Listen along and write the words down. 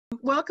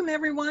Welcome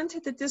everyone to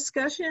the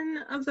discussion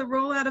of the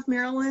rollout of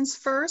Maryland's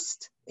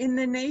first in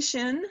the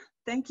nation,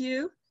 thank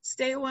you,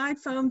 statewide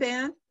foam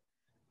ban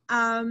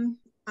on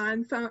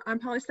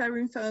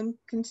polystyrene foam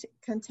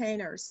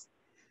containers.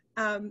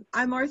 I'm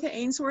Martha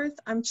Ainsworth.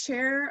 I'm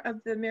chair of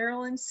the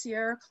Maryland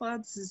Sierra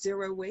Club's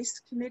Zero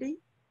Waste Committee.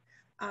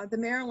 The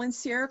Maryland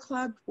Sierra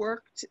Club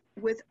worked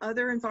with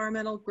other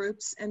environmental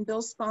groups and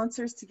bill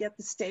sponsors to get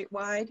the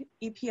statewide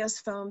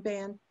EPS foam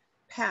ban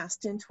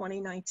passed in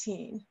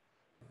 2019.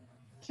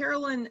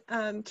 Carolyn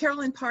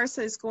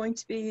Parsa is going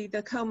to be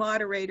the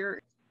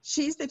co-moderator.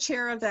 She's the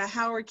chair of the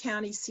Howard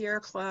County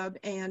Sierra Club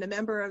and a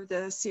member of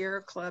the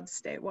Sierra Club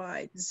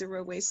statewide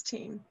Zero Waste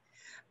team.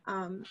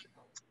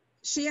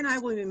 She and I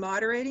will be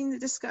moderating the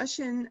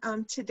discussion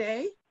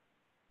today,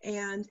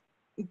 and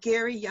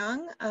Gary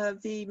Young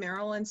of the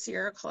Maryland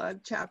Sierra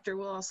Club chapter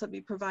will also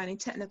be providing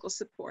technical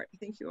support. I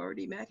think you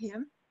already met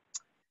him.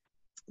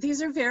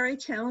 These are very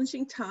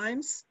challenging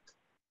times,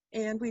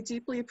 and we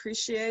deeply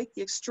appreciate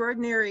the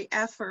extraordinary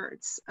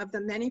efforts of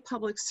the many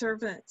public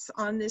servants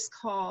on this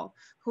call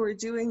who are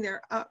doing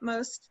their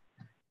utmost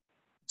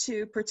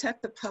to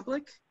protect the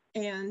public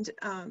and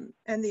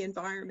the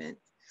environment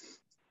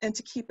and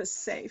to keep us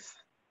safe.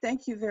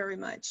 Thank you very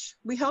much.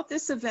 We hope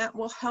this event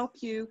will help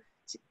you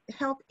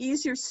help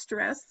ease your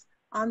stress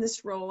on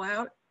this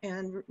rollout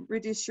and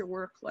reduce your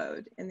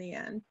workload in the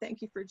end.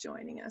 Thank you for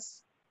joining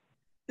us.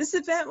 This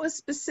event was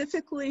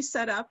specifically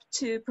set up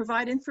to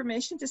provide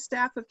information to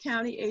staff of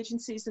county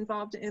agencies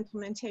involved in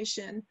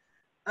implementation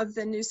of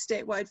the new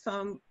statewide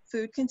foam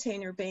food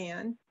container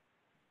ban,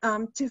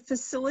 to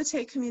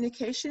facilitate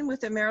communication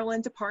with the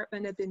Maryland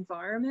Department of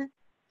Environment,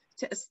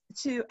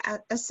 to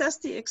assess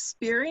the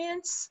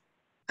experience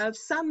of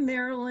some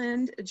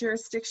Maryland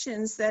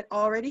jurisdictions that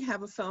already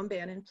have a foam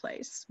ban in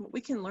place, what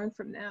we can learn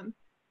from them,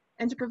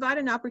 and to provide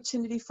an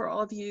opportunity for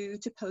all of you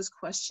to pose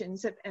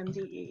questions of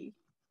MDE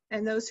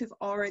and those who've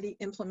already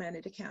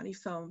implemented a county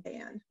foam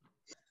ban.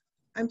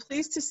 I'm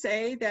pleased to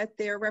say that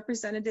there are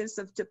representatives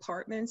of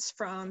departments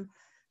from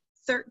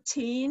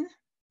 13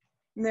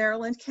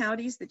 Maryland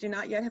counties that do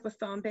not yet have a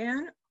foam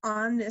ban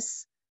on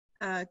this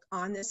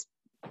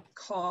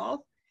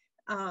call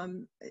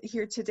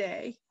here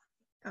today.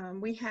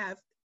 We have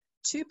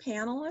two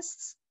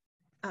panelists,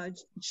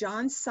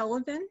 John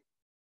Sullivan,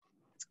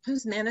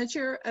 who's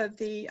manager of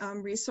the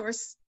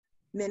Resource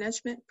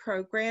Management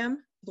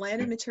Program,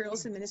 Land and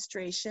Materials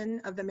Administration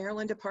of the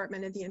Maryland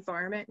Department of the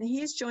Environment, and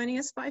he is joining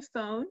us by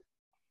phone.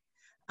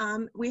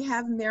 We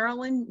have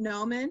Marilyn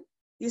Nauman,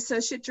 the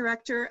Associate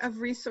Director of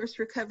Resource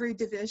Recovery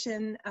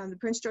Division, the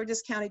Prince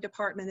George's County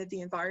Department of the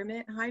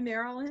Environment. Hi,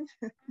 Marilyn.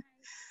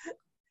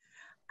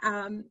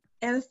 And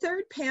the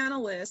third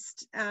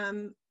panelist,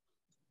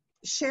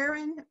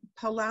 Sharon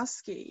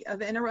Pawlowski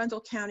of Anne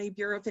Arundel County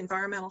Bureau of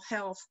Environmental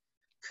Health,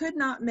 could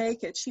not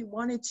make it. She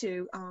wanted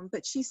to,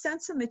 but she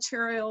sent some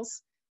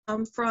materials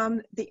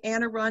from the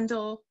Anne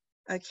Arundel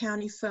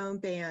County foam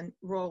ban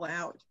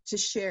rollout to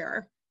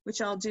share,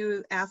 which I'll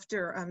do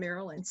after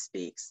Marilyn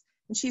speaks.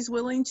 And she's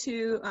willing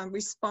to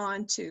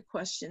respond to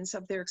questions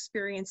of their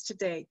experience to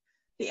date.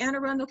 The Anne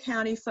Arundel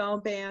County foam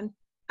ban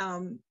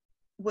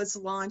was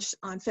launched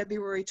on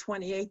February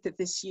 28th of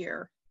this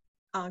year,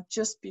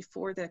 just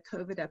before the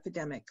COVID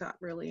epidemic got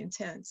really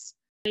intense.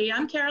 Hey,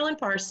 I'm Carolyn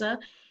Parsa,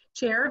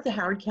 chair of the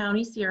Howard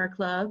County Sierra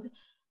Club,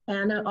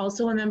 and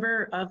also a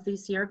member of the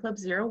Sierra Club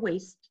Zero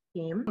Waste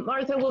team.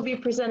 Martha will be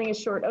presenting a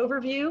short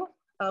overview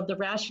of the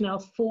rationale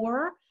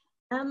for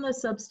and the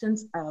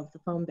substance of the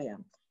foam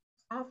ban,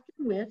 after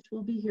which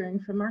we'll be hearing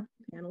from our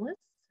panelists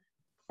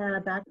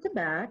back to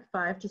back,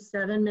 5 to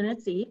 7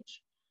 minutes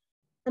each,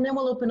 and then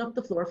we'll open up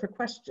the floor for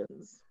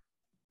questions.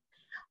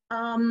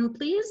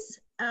 Please,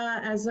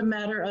 as a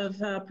matter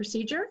of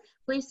procedure,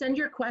 please send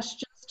your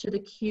questions to the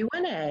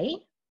Q&A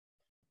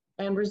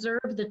and reserve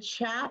the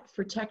chat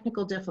for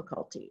technical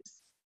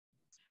difficulties.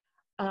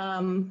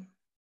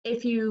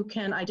 If you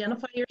can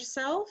identify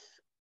yourself,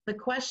 the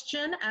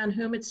question, and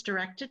whom it's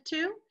directed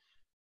to,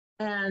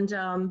 and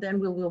then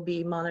we will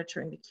be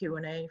monitoring the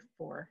Q&A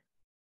for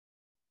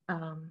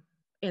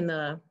in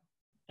the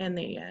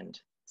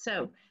end.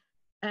 So,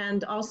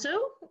 and also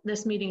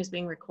this meeting is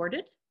being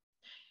recorded,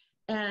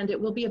 and it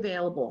will be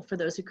available for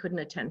those who couldn't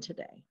attend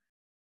today.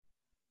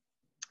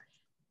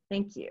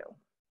 Thank you.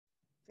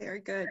 Very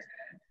good.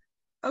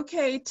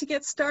 Okay, to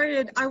get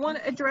started, I want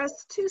to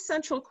address two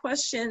central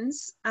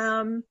questions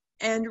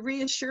and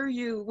reassure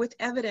you with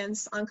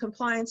evidence on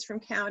compliance from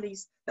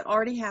counties that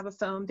already have a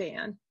foam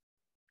ban.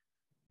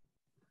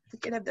 We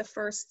can have the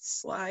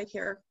first slide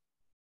here.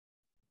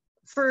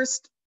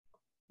 First,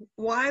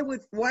 why we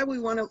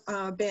want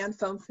to ban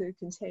foam food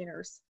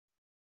containers?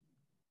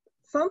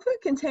 Foam food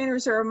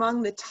containers are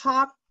among the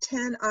top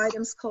 10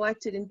 items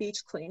collected in beach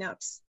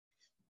cleanups.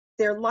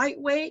 They're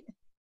lightweight,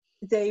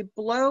 they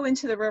blow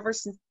into the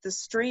rivers and the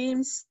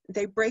streams,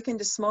 they break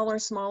into smaller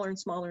and smaller and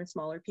smaller and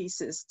smaller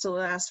pieces to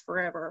last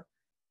forever.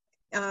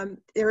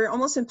 They're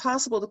almost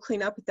impossible to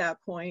clean up at that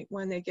point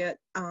when they get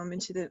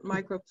into the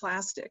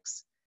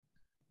microplastics.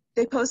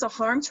 They pose a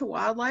harm to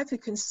wildlife who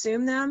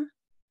consume them,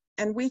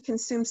 and we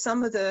consume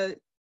some of the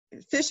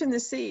fish in the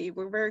sea.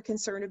 We're very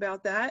concerned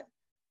about that,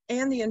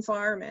 and the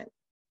environment.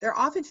 There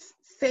are often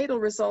fatal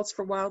results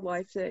for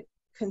wildlife that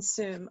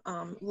consume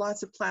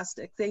lots of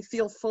plastic. They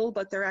feel full,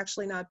 but they're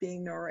actually not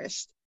being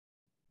nourished.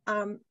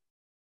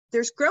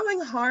 There's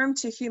growing harm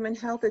to human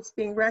health that's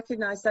being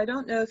recognized. I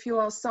don't know if you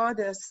all saw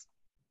this.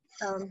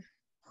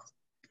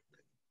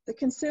 The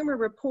Consumer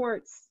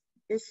Reports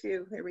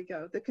issue, here we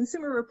go. The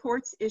Consumer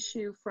Reports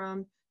issue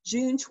from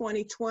June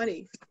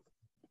 2020.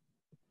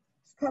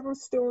 Cover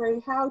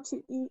story, how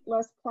to eat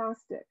less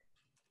plastic.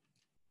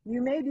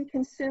 You may be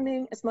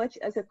consuming as much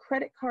as a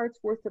credit card's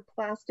worth of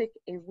plastic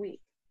a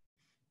week.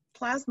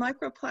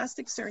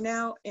 Microplastics are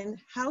now in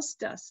house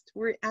dust.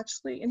 We're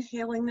actually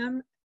inhaling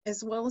them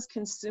as well as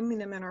consuming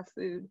them in our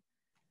food.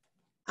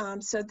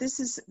 So this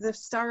is the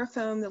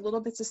styrofoam, the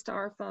little bits of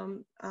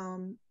styrofoam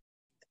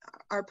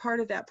are part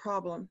of that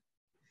problem.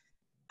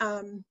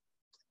 The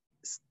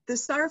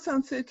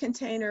styrofoam food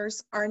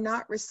containers are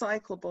not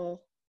recyclable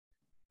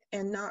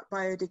and not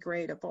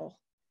biodegradable.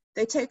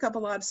 They take up a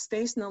lot of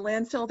space in the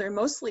landfill. They're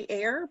mostly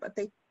air, but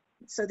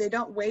so they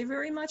don't weigh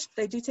very much.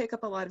 They do take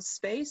up a lot of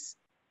space.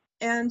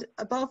 And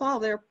above all,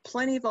 there are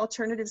plenty of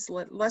alternatives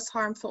less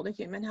harmful to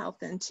human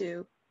health and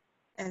to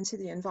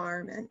the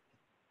environment.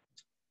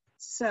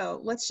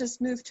 So let's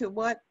just move to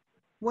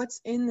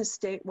what's in the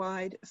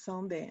statewide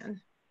foam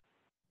ban.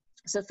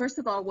 So first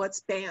of all,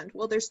 what's banned?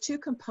 Well, there's two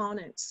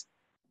components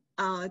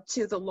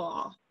to the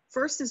law.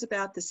 First is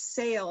about the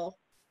sale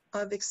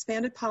of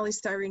expanded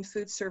polystyrene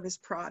food service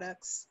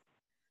products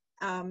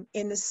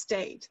in the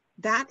state.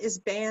 That is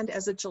banned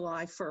as of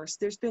July 1st.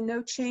 There's been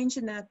no change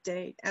in that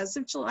date. As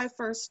of July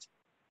 1st,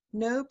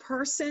 no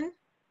person,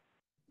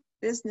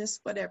 business,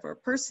 whatever,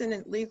 person,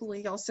 and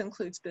legally also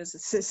includes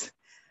businesses,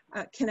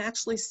 can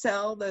actually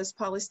sell those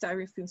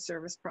polystyrene food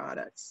service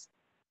products,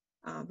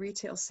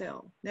 retail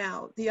sale.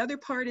 Now, the other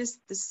part is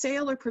the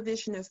sale or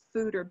provision of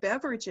food or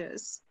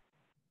beverages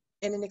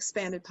in an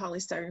expanded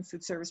polystyrene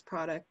food service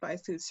product by a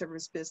food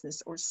service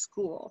business or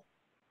school.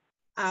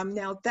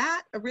 Now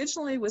that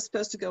originally was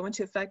supposed to go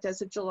into effect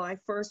as of July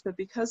 1st, but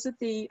because of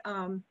the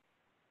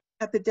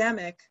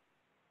epidemic,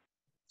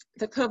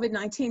 the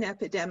COVID-19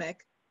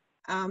 epidemic,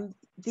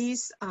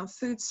 these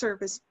food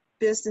service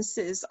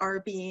businesses are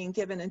being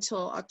given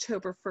until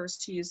October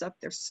 1st to use up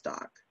their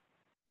stock.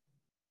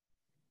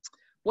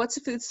 What's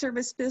a food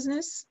service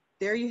business?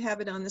 There you have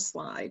it on the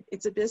slide.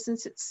 It's a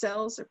business that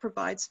sells or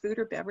provides food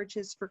or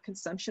beverages for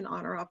consumption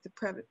on or off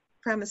the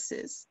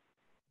premises.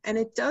 And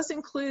it does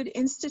include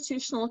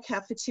institutional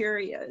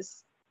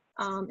cafeterias,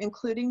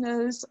 including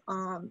those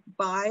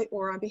by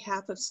or on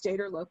behalf of state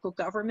or local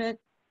government.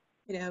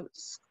 You know,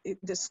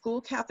 the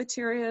school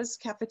cafeterias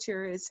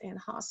in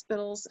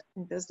hospitals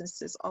and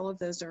businesses, all of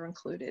those are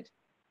included.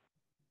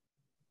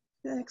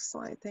 Next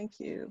slide, thank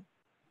you.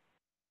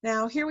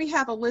 Now, here we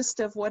have a list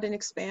of what an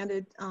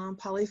expanded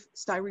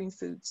polystyrene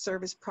food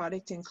service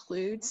product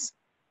includes.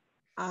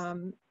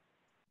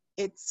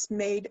 It's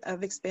made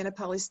of expanded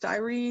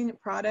polystyrene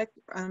product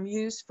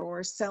used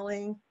for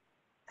selling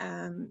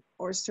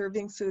or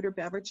serving food or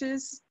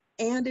beverages,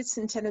 and it's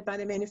intended by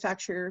the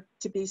manufacturer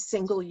to be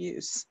single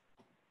use,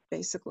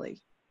 basically.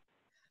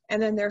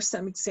 And then there's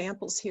some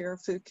examples here: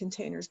 food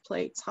containers,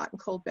 plates, hot and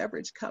cold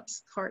beverage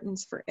cups,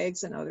 cartons for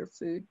eggs and other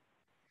food.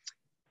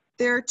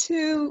 There are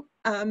two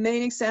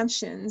main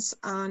exemptions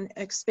on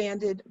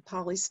expanded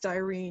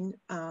polystyrene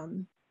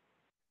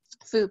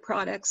food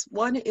products.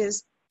 One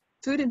is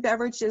food and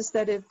beverages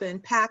that have been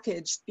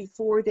packaged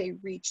before they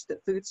reach the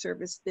food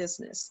service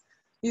business.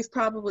 You've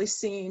probably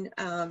seen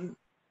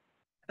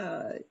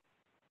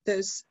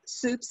those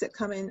soups that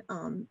come in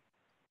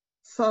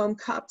foam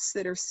cups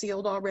that are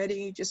sealed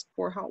already. You just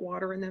pour hot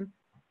water in them,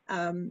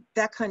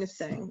 that kind of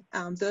thing.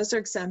 Those are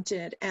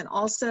exempted. And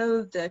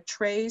also the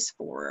trays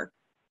for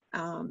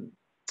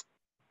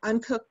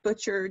uncooked,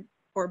 butchered,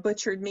 or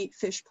butchered meat,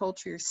 fish,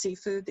 poultry, or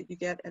seafood that you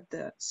get at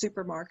the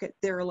supermarket,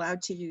 they're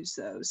allowed to use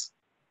those.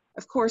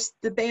 Of course,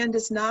 the ban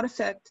does not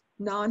affect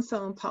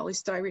non-foam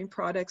polystyrene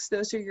products.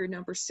 Those are your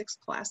number 6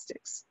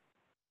 plastics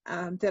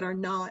that are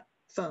not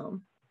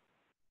foam.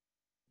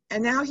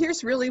 And now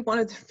here's really one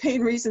of the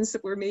main reasons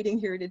that we're meeting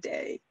here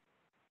today.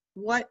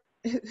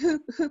 Who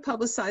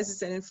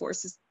publicizes and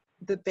enforces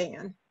the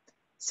ban?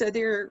 So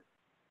there are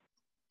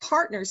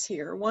partners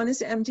here. One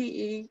is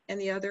MDE and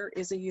the other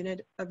is a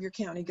unit of your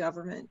county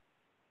government.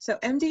 So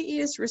MDE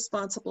is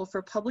responsible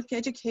for public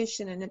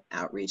education and an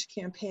outreach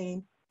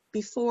campaign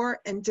before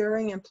and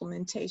during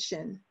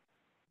implementation.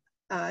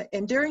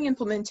 And during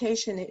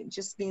implementation, it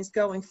just means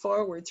going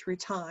forward through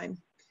time.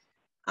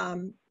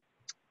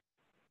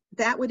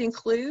 That would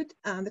include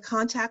the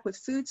contact with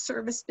food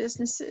service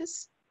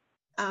businesses,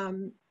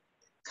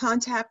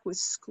 contact with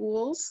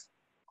schools,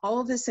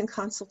 all of this in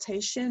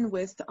consultation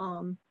with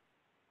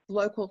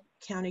local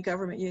county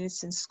government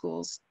units and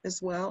schools as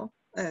well,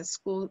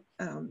 school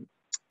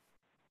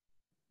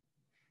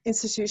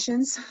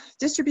institutions,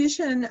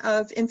 distribution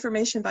of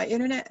information by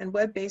internet and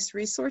web-based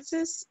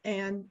resources,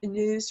 and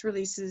news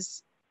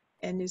releases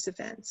and news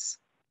events.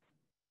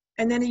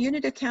 And then a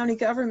unit of county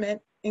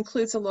government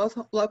includes a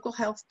local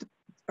health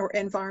or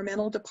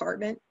environmental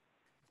department.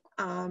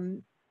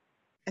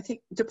 I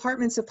think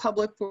departments of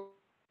public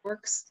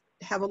works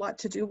have a lot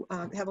to do,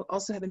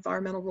 also have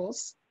environmental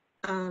rules.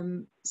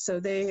 So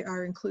they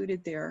are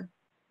included there.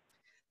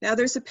 Now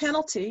there's a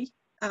penalty.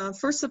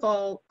 First of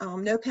all,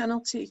 no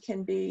penalty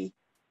can be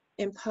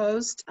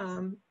imposed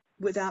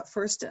without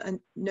first a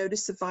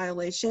notice of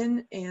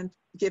violation and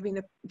giving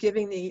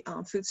the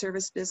food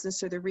service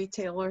business or the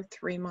retailer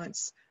 3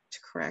 months to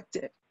correct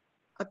it,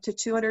 up to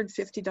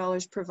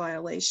 $250 per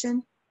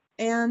violation.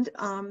 And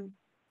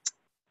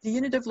the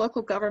unit of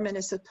local government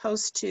is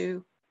supposed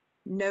to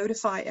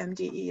notify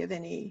MDE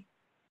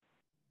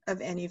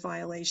of any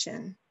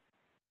violation.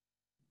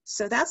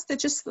 So that's the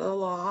gist of the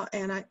law,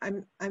 and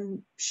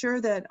I'm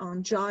sure that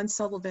John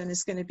Sullivan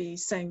is going to be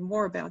saying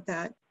more about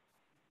that.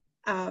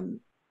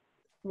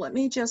 Let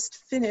me just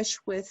finish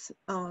with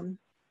a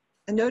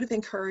note of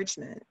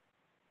encouragement.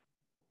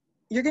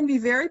 You're going to be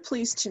very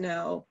pleased to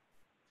know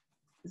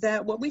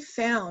that what we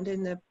found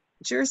in the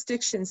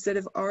jurisdictions that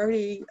have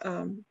already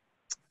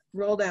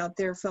rolled out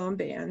their phone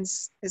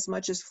bans as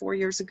much as 4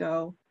 years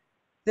ago,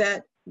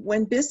 that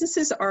when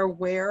businesses are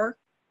aware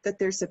that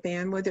there's a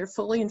ban, where they're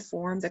fully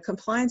informed, the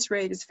compliance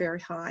rate is very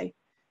high.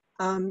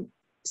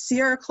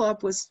 Sierra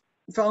Club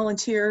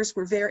volunteers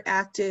were very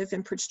active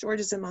in Prince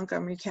George's and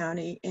Montgomery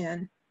County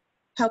in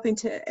helping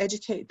to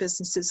educate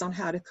businesses on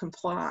how to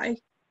comply.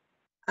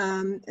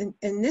 In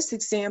this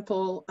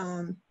example,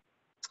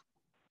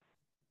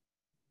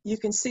 you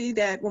can see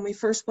that when we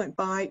first went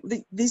by,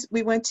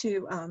 we went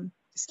to,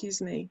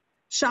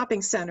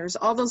 shopping centers,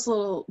 all those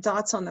little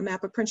dots on the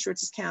map of Prince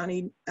George's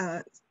County,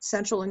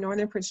 central and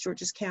northern Prince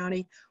George's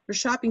County, were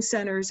shopping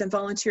centers, and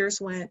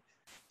volunteers went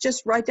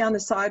just right down the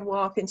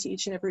sidewalk into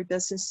each and every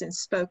business and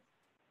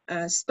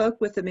spoke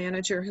with the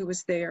manager who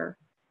was there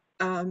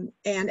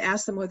and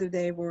asked them whether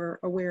they were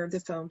aware of the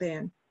phone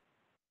ban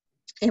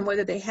and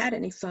whether they had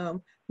any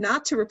phone,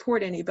 not to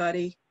report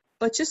anybody,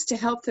 but just to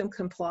help them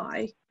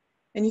comply.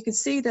 And you can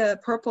see the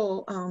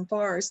purple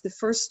bars. The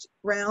first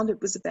round,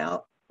 it was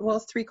about, well,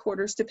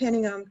 3/4,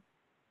 depending on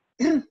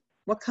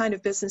what kind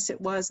of business it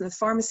was. And the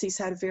pharmacies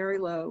had very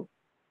low,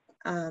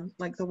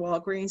 like the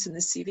Walgreens and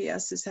the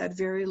CVS's had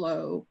very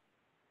low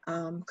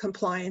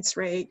compliance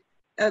rate.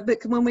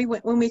 But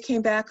when we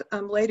came back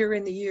later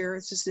in the year,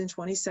 it's just in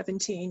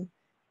 2017,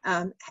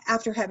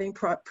 after having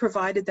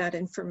provided that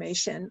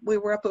information, we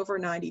were up over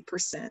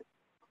 90%.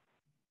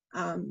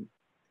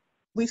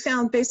 We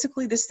found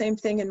basically the same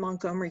thing in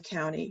Montgomery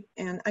County.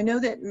 And I know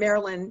that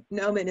Marilyn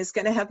Noman is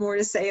going to have more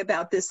to say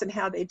about this and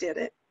how they did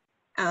it.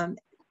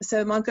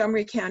 So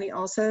Montgomery County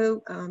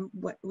also,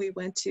 we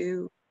went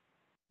to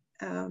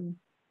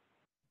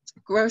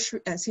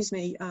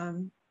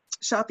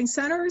shopping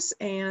centers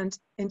and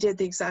did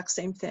the exact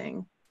same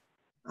thing.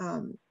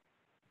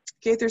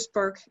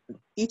 Gaithersburg,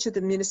 each of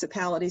the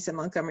municipalities in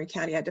Montgomery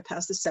County had to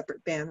pass a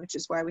separate ban, which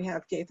is why we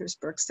have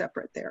Gaithersburg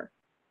separate there.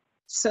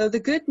 So the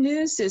good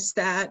news is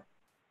that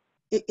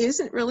it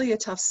isn't really a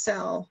tough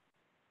sell.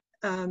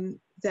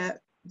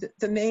 That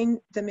the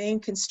main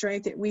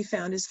constraint that we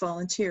found as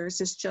volunteers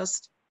is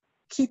just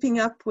keeping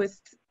up with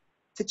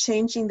the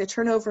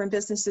turnover in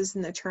businesses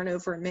and the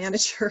turnover in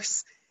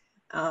managers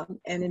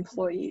and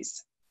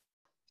employees.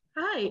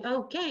 Hi,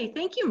 okay,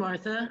 thank you,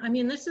 Martha. I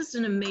mean, this is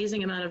an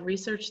amazing amount of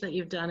research that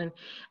you've done,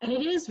 and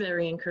it is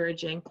very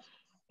encouraging.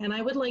 And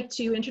I would like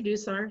to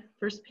introduce our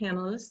first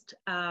panelist.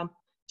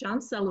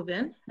 John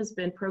Sullivan has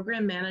been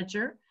program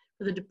manager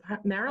for the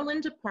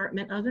Maryland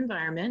Department of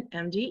Environment,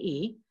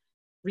 MDE,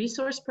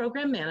 Resource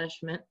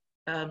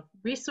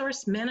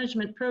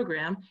Management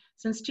Program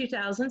since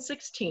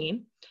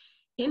 2016.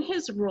 In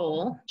his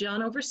role,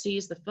 John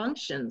oversees the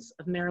functions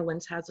of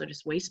Maryland's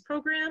Hazardous Waste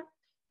Program,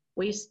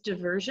 Waste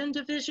Diversion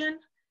Division,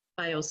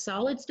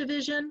 Biosolids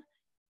Division,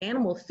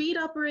 Animal Feed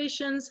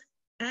Operations,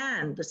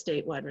 and the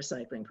statewide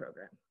recycling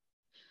program.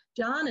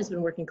 John has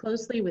been working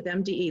closely with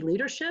MDE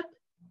leadership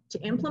to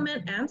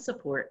implement and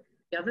support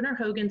Governor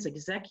Hogan's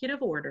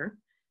executive order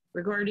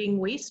regarding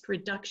waste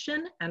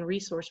reduction and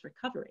resource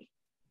recovery.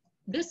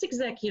 This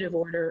executive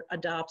order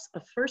adopts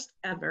a first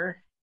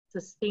ever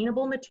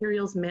sustainable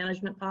materials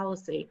management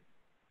policy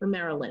for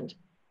Maryland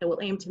that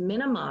will aim to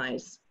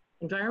minimize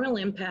environmental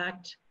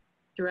impact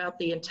throughout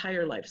the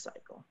entire life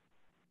cycle.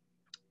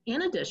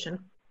 In addition,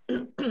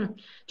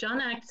 John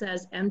acts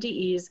as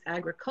MDE's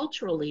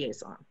agricultural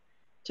liaison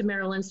to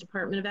Maryland's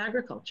Department of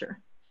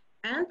Agriculture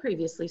and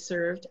previously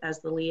served as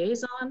the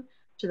liaison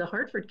to the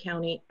Hartford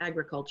County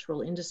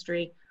agricultural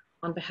industry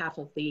on behalf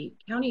of the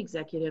county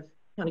executive,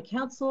 county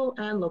council,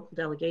 and local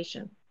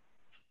delegation.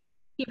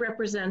 He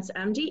represents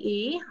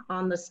MDE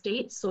on the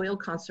State Soil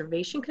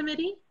Conservation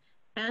Committee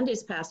and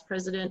is past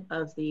president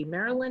of the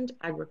Maryland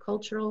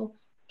Agricultural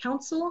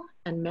Council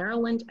and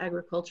Maryland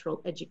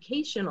Agricultural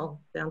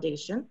Educational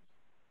Foundation.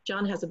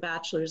 John has a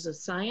Bachelor's of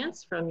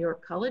Science from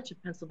York College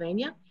of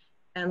Pennsylvania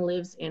and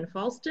lives in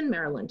Fallston,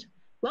 Maryland.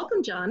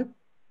 Welcome, John.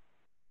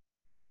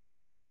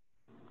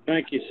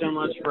 Thank you so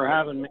much for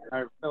having me.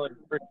 I really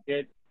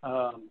appreciate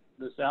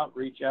this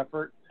outreach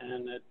effort,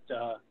 and it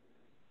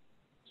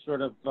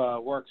sort of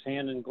works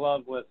hand in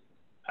glove with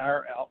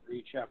our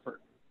outreach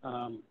effort.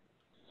 A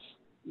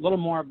little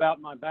more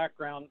about my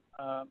background.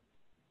 I've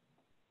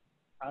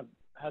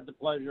had the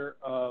pleasure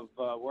of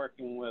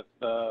working with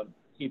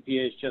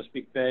EPA's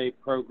Chesapeake Bay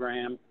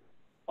program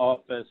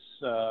office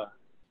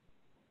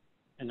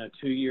in a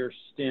 2-year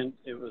stint.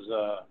 It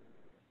was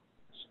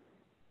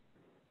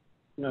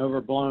an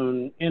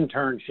overblown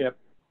internship,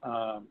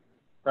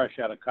 fresh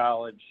out of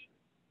college.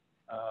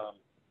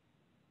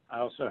 I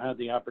also had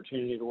the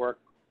opportunity to work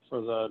for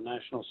the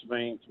National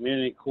Civilian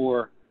Community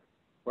Corps,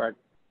 where I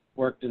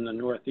worked in the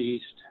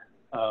Northeast,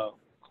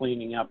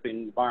 cleaning up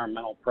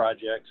environmental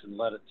projects, and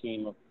led a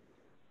team of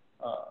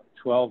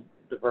 12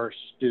 diverse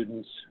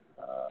students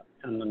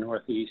in the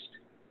Northeast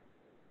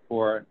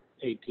for an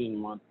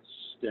 18-month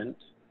stint.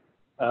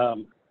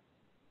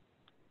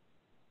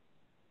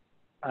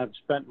 I've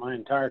spent my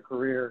entire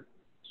career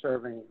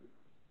serving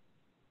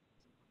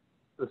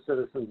the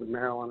citizens of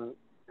Maryland,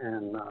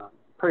 and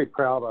pretty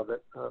proud of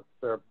it.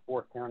 There are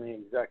 4 county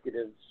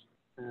executives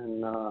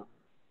and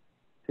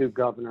 2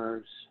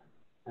 governors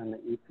and the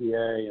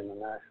EPA and the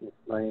National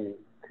Civilian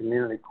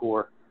Community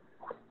Corps.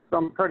 So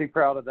I'm pretty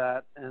proud of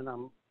that, and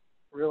I'm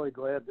really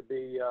glad to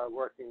be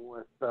working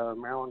with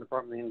Maryland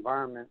Department of the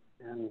Environment.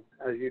 And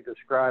as you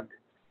described,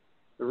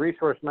 the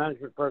resource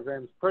management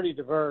program is pretty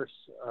diverse.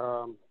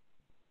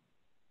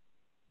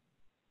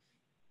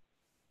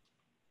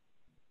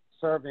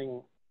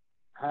 Serving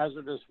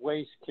hazardous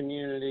waste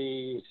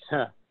communities,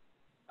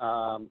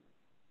 a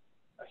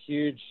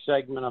huge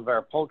segment of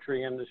our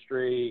poultry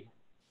industry,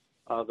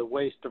 the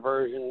waste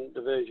diversion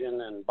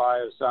division, and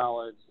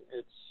biosolids.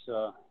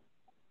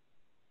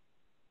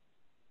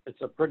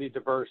 It's a pretty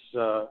diverse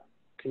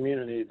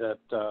community that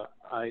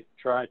I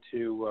try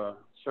to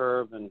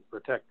serve and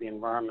protect the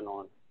environment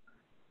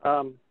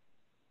on.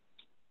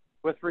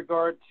 With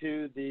regard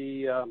to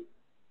the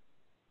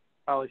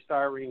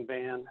polystyrene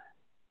ban,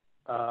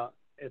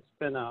 it's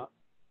been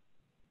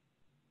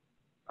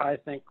I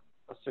think,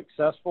 a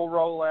successful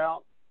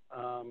rollout.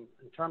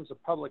 In terms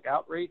of public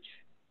outreach,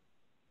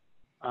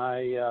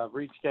 I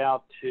reached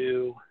out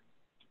to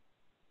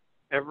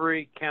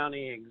every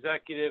county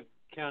executive,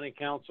 county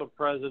council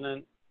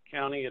president,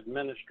 county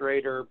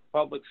administrator,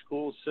 public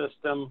school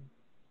system,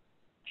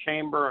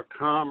 chamber of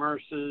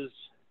commerce's.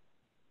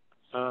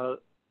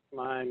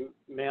 My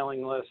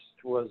mailing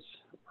list was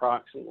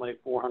approximately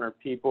 400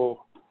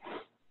 people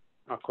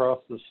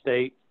across the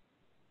state.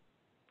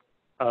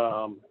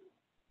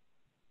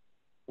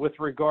 With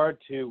regard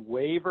to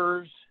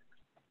waivers,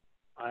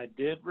 I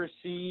did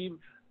receive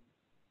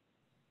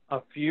a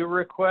few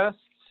requests.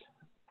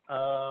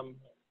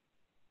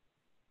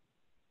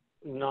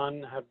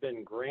 None have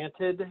been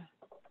granted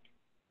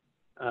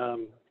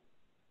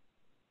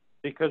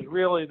because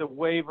really the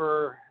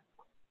waiver,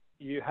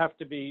 you have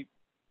to be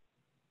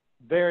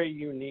very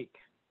unique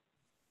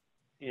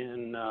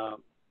in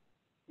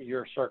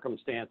your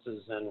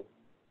circumstances, and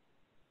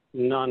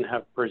none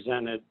have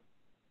presented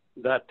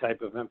that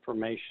type of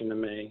information to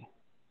me.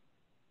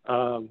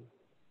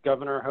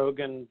 Governor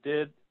Hogan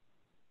did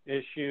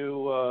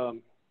issue,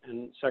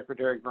 and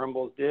Secretary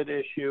Grimble did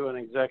issue an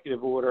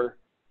executive order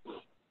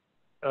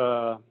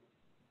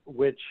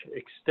which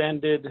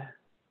extended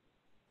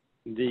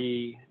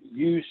the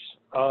use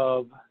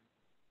of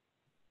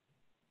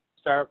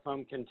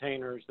styrofoam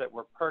containers that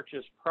were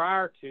purchased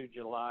prior to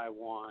July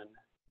 1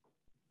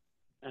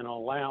 and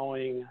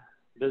allowing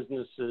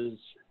businesses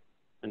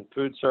and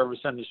food service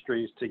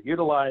industries to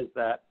utilize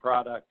that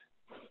product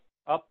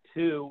up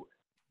to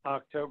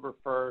October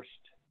 1st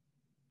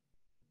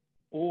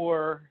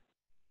or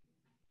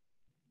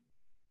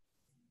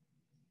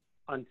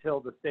until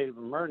the state of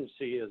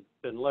emergency has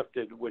been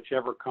lifted,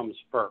 whichever comes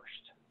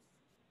first.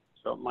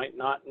 So it might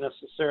not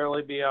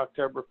necessarily be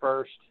October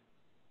 1st.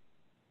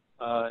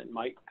 It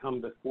might come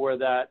before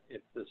that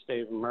if the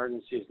state of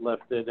emergency is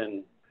lifted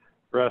and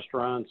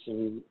restaurants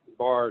and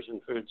bars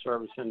and food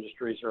service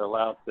industries are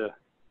allowed to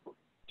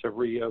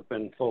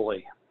reopen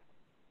fully.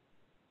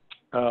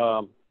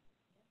 I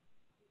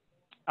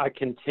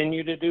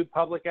continue to do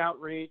public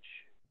outreach.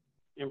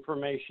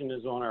 Information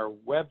is on our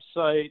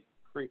website.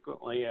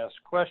 Frequently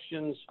asked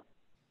questions.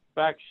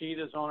 Fact sheet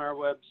is on our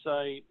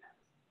website.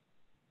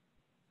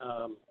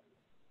 I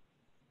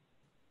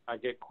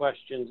get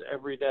questions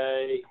every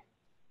day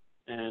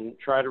and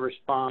try to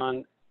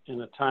respond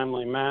in a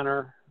timely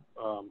manner.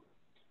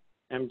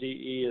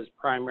 MDE is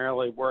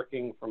primarily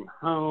working from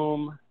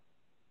home,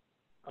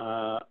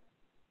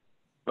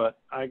 but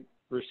I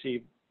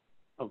receive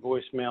a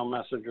voicemail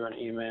message or an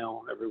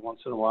email every once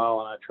in a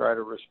while, and I try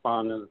to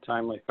respond in a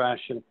timely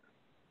fashion.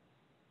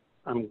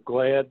 I'm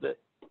glad that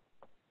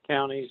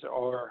counties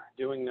are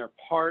doing their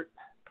part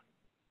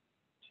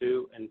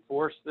to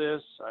enforce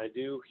this. I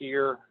do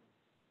hear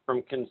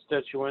from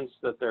constituents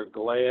that they're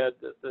glad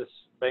that this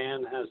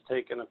ban has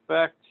taken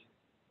effect.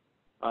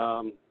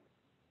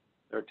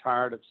 They're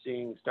tired of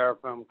seeing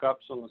styrofoam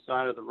cups on the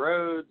side of the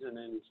roads and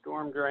in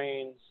storm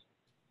drains.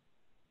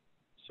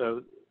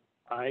 So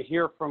I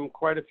hear from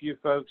quite a few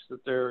folks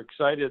that they're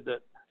excited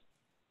that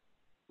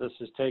this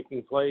is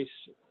taking place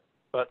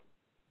But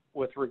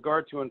with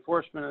regard to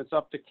enforcement, it's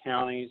up to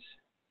counties.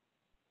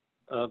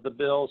 The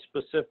bill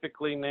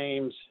specifically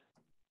names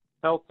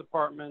health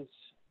departments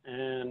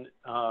and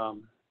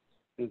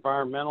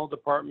environmental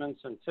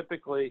departments, and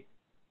typically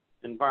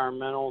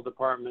environmental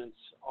departments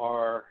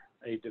are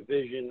a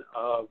division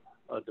of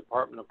a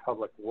Department of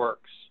Public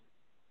Works.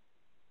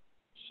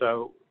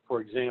 So,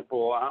 for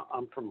example,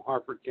 I'm from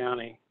Harford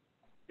County.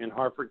 In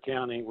Harford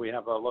County, we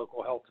have a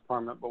local health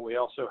department, but we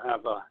also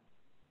have a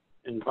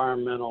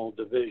environmental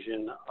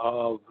division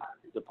of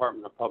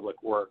Department of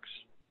Public Works.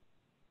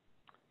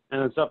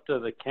 And it's up to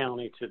the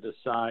county to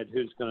decide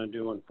who's going to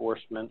do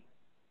enforcement.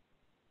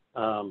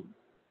 But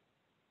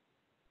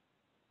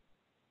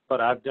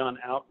I've done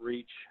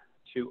outreach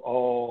to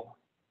all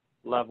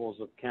levels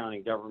of county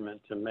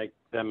government to make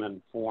them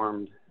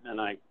informed,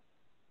 and I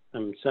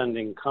am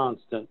sending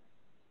constant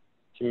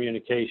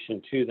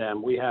communication to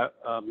them. We have,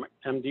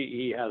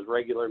 MDE has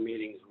regular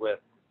meetings with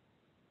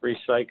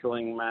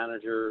recycling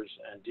managers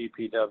and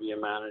DPW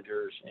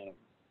managers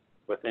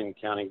within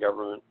county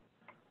government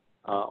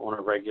on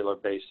a regular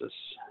basis.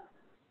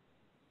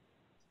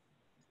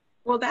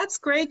 Well, that's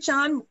great,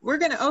 John. We're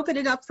going to open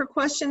it up for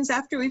questions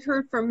after we've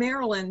heard from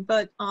Marilyn,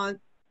 but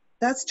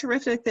that's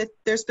terrific that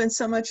there's been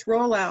so much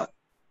rollout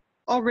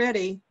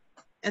already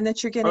and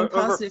that you're getting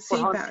positive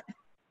feedback.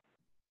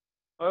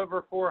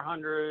 Over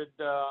 400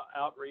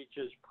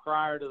 outreaches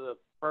prior to the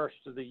first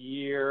of the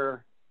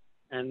year,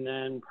 and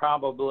then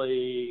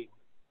probably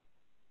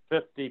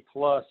 50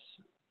 plus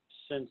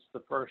since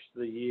the first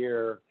of the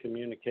year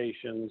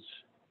communications.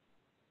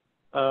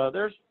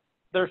 There's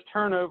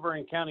turnover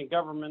in county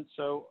government,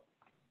 so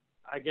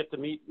I get to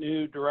meet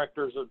new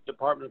directors of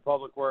Department of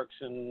Public Works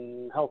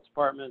and health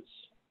departments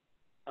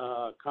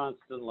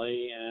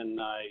constantly, and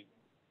I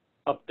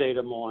update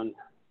them on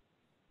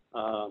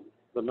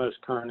the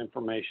most current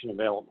information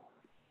available.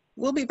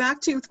 We'll be back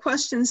to you with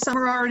questions. Some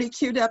are already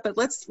queued up, but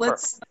let's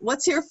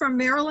hear from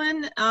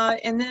Marilyn,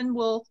 and then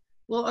we'll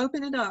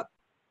open it up.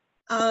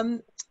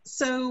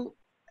 So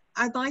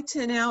I'd like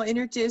to now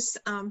introduce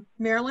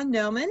Marilyn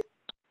Noman.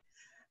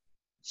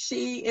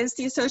 She is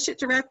the Associate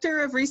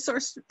Director of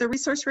the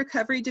Resource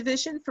Recovery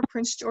Division for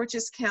Prince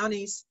George's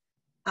County's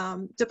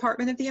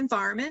Department of the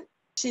Environment.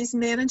 She's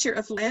Manager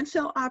of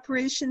Landfill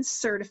Operations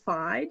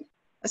Certified,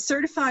 a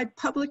certified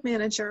public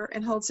manager,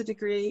 and holds a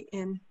degree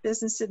in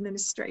business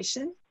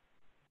administration.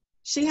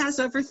 She has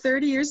over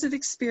 30 years of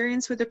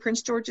experience with the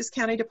Prince George's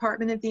County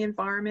Department of the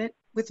Environment,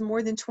 with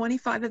more than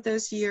 25 of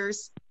those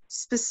years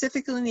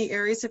specifically in the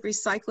areas of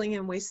recycling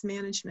and waste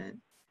management.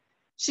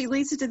 She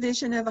leads a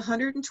division of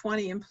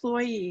 120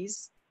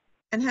 employees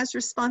and has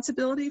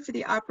responsibility for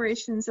the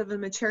operations of a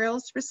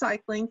materials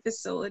recycling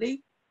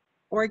facility,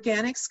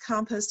 organics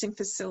composting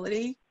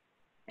facility,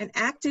 an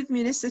active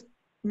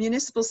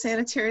municipal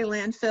sanitary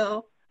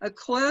landfill, a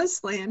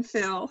closed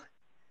landfill,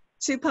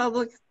 2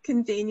 public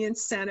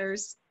convenience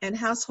centers, and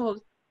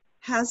household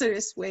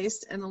hazardous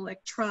waste and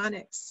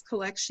electronics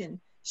collection.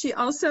 She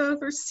also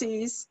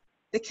oversees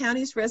the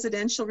county's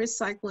residential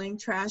recycling,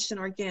 trash, and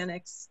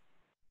organics.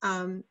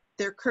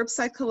 Their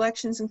curbside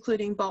collections,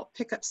 including bulk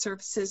pickup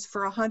services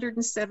for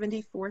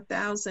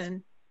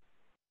 174,000,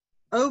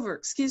 over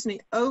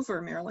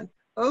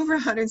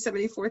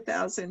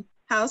 174,000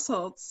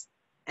 households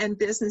and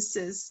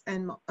businesses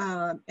and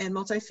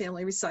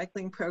multifamily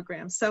recycling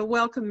programs. So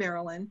welcome,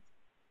 Marilyn.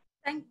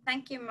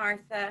 Thank you,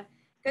 Martha.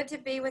 Good to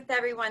be with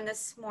everyone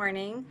this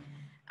morning.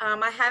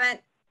 I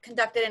haven't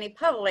conducted any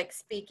public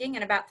speaking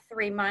in about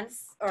 3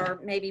 months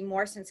or maybe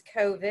more since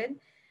COVID.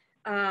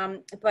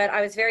 But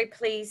I was very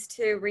pleased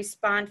to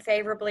respond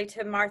favorably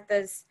to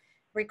Martha's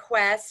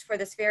request for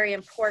this very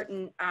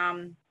important,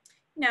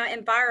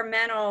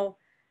 environmental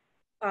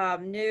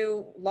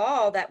new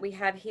law that we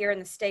have here in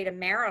the state of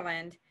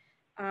Maryland.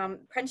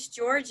 Prince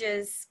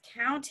George's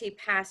County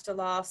passed a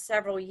law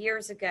several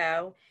years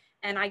ago,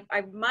 and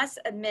I must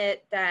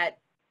admit that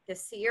the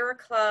Sierra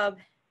Club,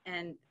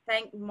 and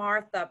thank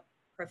Martha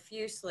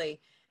profusely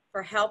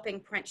for helping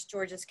Prince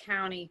George's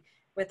County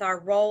with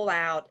our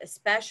rollout,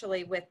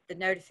 especially with the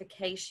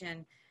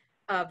notification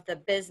of the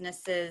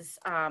businesses,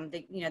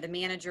 the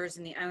managers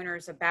and the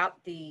owners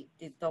about the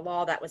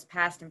law that was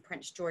passed in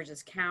Prince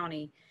George's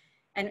County.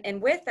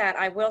 And with that,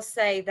 I will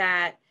say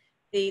that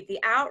the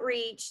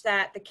outreach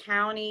that the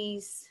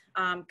counties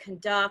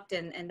conduct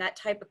and that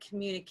type of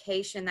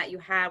communication that you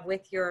have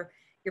with your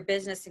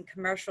business and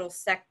commercial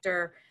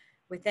sector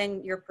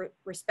within your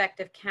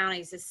respective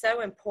counties is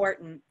so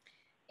important.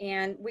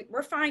 And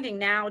we're finding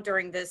now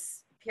during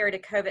this period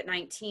of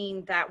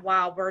COVID-19 that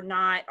while we're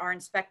not, our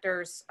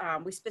inspectors,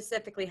 we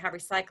specifically have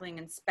recycling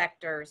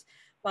inspectors,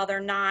 while they're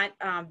not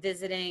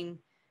visiting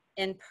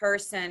in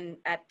person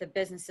at the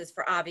businesses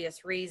for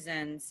obvious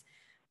reasons,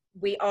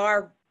 we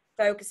are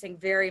focusing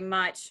very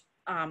much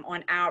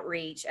on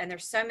outreach. And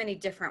there's so many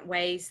different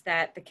ways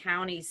that the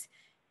counties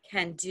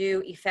can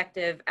do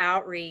effective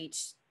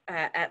outreach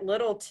at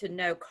little to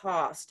no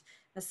cost.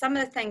 Now, some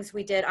of the things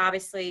we did,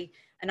 obviously,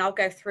 and I'll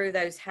go through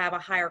those, have a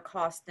higher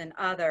cost than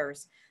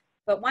others.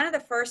 But one of the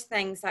first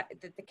things that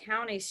the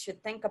counties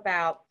should think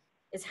about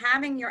is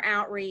having your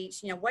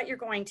outreach, what you're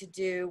going to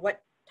do,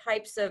 what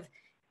types of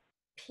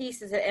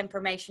pieces of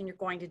information you're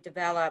going to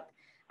develop.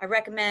 I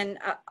recommend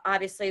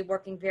obviously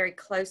working very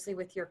closely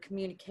with your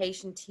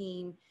communication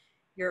team.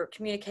 Your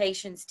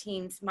communications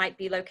teams might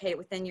be located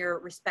within your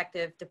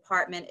respective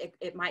department.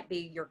 It might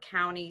be your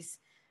county's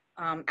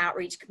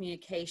outreach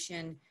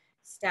communication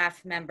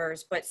staff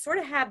members, but sort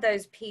of have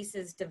those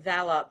pieces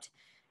developed.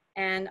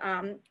 And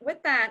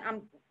with that,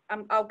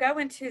 I'll go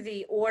into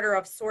the order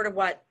of sort of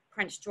what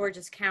Prince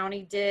George's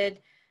County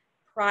did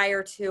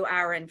prior to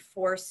our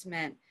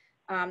enforcement.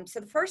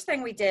 So the first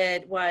thing we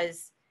did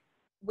was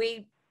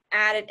we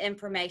added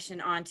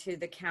information onto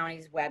the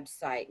county's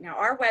website. Now,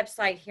 our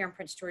website here in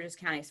Prince George's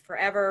County is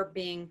forever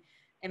being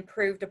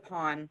improved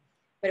upon,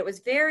 but it was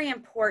very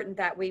important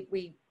that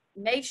we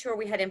made sure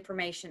we had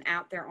information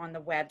out there on the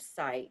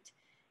website.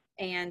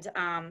 And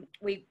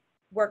we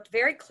worked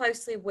very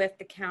closely with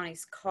the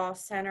county's call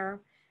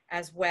center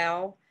as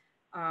well,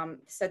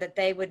 so that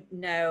they would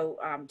know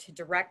to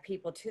direct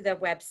people to the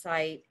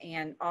website.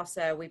 And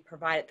also we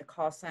provided the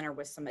call center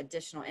with some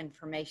additional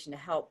information to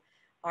help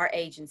our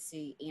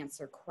agency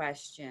answer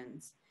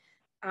questions.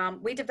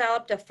 We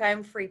developed a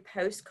phone-free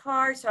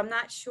postcard, so I'm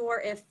not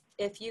sure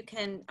if you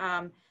can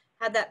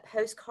have that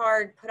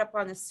postcard put up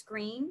on the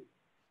screen.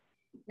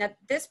 Now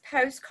this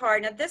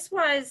postcard, this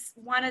was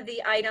one of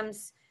the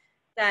items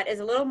that is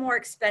a little more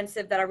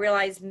expensive that I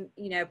realize,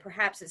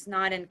 perhaps it's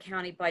not in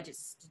county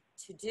budgets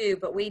to do,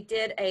 but we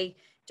did a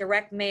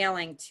direct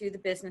mailing to the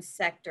business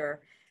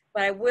sector.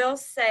 But I will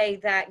say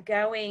that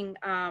going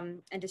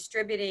and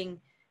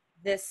distributing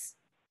this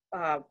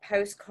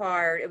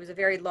postcard, it was a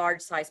very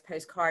large size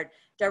postcard,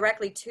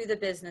 directly to the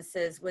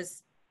businesses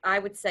was, I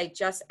would say,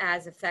 just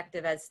as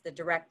effective as the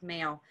direct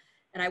mail.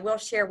 And I will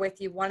share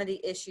with you one of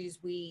the issues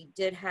we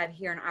did have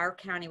here in our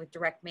county with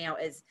direct mail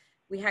is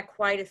we had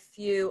quite a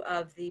few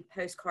of the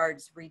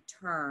postcards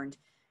returned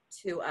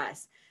to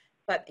us.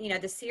 But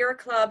the Sierra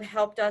Club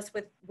helped us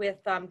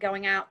with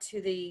going out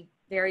to the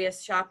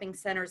various shopping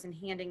centers and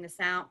handing this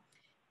out.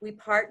 We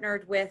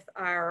partnered with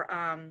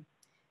our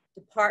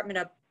Department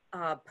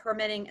of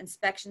Permitting,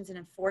 Inspections, and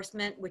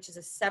Enforcement, which is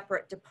a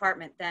separate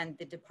department than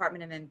the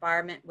Department of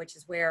Environment, which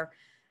is where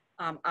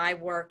I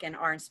work and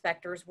our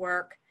inspectors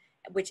work,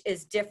 which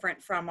is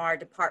different from our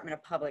Department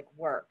of Public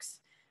Works.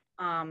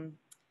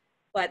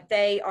 But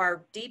they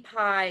are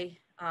DPI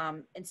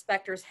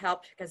inspectors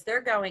helped because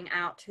they're going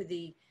out to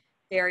the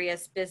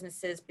various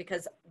businesses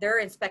because they're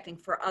inspecting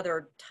for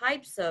other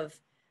types of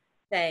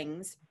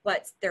things,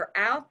 but they're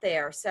out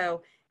there.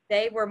 So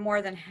they were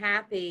more than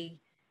happy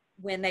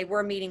when they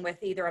were meeting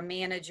with either a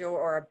manager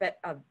or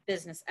a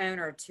business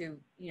owner to,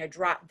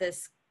 drop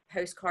this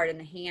postcard in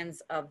the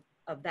hands of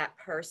that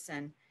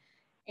person.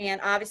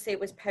 And obviously it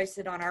was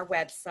posted on our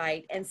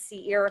website. And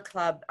Sierra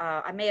Club,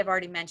 I may have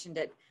already mentioned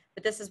it,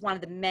 but this is one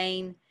of the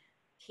main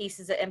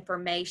pieces of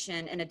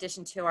information in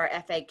addition to our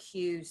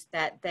FAQs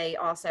that they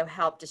also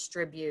help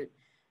distribute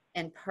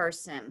in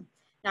person.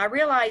 Now I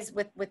realize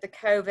with the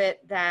COVID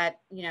that,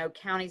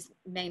 counties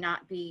may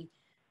not be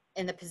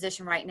in the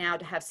position right now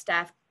to have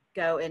staff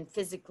go and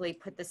physically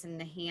put this in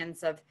the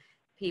hands of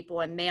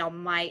people, and mail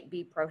might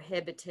be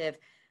prohibitive,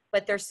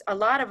 but there's a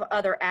lot of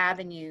other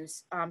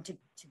avenues to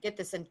get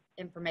this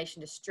information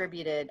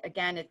distributed.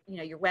 Again,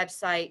 your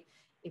website,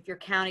 if your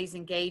county's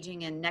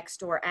engaging in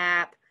Nextdoor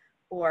app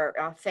or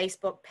a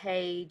Facebook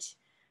page,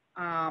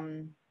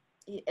 the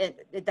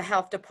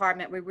health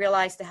department, we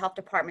realize the health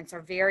departments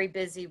are very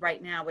busy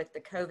right now with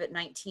the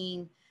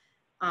COVID-19,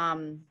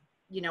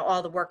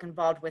 all the work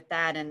involved with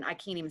that. And I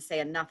can't even say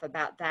enough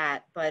about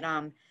that, but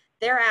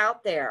they're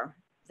out there.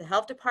 The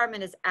health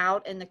department is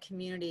out in the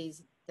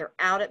communities. They're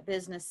out at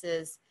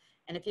businesses.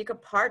 And if you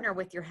could partner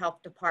with your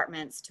health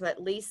departments to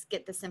at least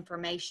get this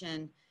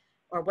information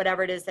or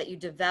whatever it is that you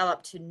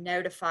develop to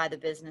notify the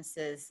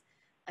businesses,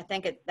 I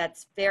think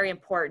that's very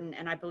important.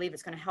 And I believe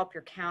it's going to help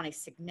your county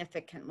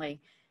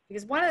significantly.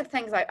 Because one of the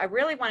things I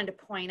really wanted to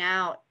point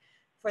out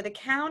for the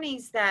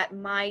counties that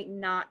might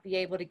not be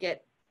able to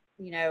get,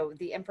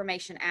 the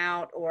information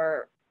out,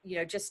 or,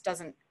 just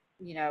doesn't,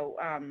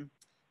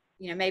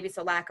 maybe it's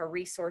a lack of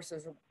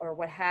resources or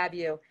what have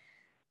you.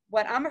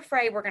 What I'm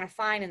afraid we're going to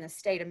find in the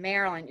state of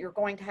Maryland, you're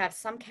going to have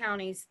some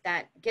counties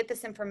that get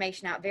this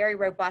information out very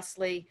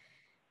robustly,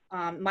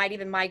 might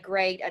even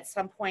migrate at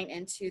some point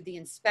into the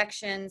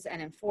inspections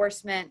and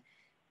enforcement,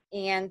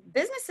 and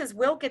businesses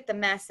will get the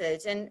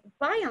message. And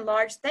by and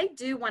large, they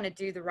do want to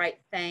do the right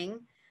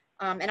thing.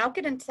 And I'll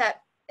get into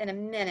that in a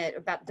minute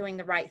about doing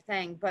the right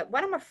thing. But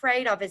what I'm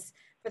afraid of is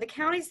for the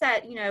counties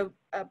that,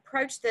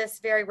 approach this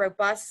very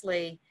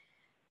robustly,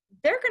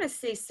 they're going to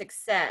see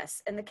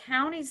success. And the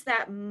counties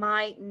that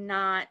might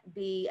not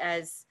be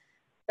as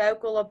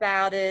vocal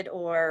about it,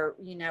 or,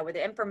 where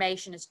the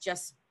information is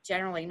just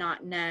generally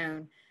not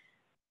known,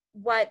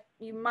 what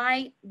you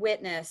might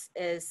witness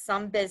is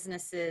some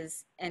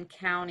businesses and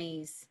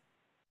counties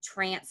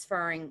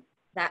transferring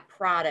that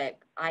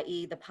product,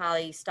 i.e. the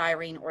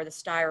polystyrene or the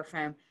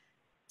styrofoam,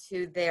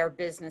 to their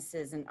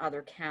businesses in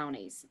other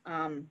counties.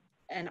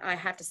 And I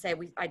have to say,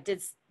 I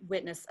did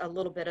witness a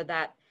little bit of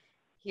that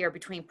here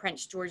between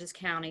Prince George's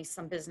County,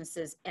 some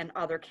businesses, and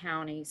other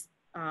counties,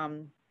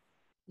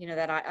 you know,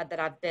 that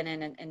I've been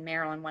in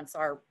Maryland once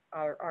our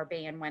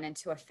ban went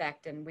into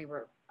effect and we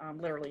were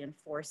literally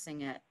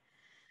enforcing it.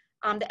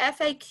 The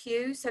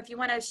FAQs, so if you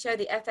want to show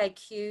the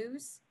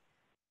FAQs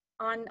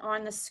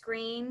on the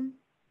screen.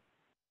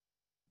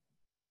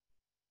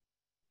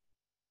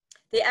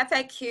 The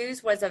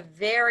FAQs was a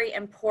very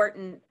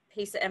important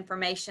piece of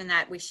information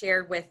that we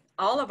shared with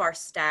all of our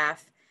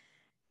staff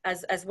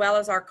as well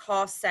as our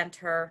call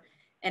center,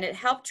 and it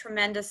helped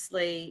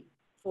tremendously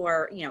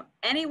for, you know,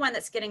 anyone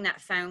that's getting that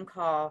phone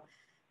call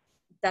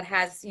that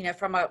has, you know,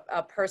 from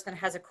a person that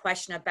has a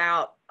question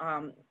about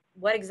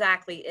what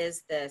exactly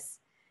is this.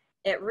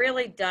 It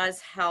really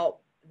does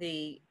help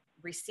the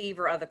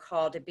receiver of the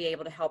call to be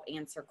able to help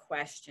answer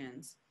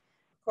questions.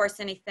 Of course,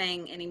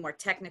 anything any more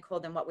technical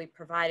than what we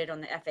provided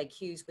on the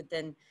FAQs would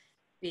then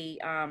be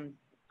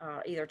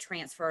either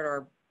transferred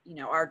or, you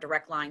know, our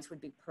direct lines would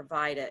be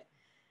provided.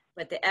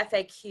 But the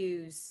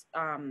FAQs,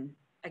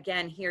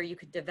 again, here you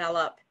could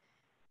develop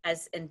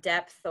as in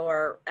depth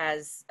or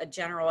as a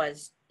general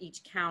as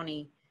each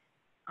county,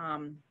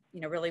 you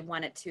know, really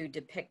wanted to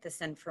depict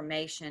this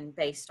information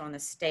based on the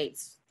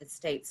state's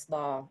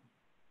law.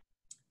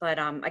 But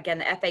again,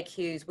 the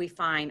FAQs we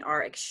find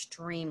are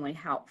extremely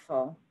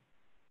helpful.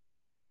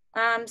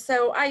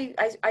 So I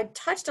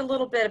touched a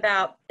little bit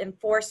about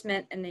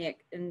enforcement and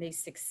the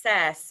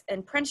success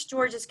in Prince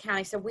George's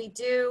County. So we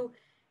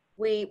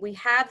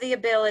have the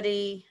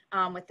ability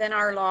within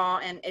our law,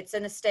 and it's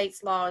in the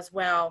state's law as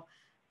well,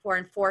 for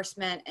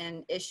enforcement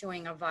and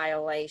issuing a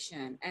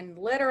violation. And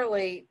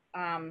literally,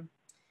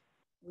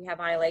 we have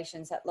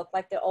violations that look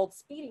like the old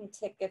speeding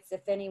tickets,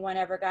 if anyone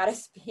ever got a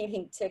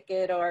speeding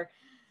ticket, or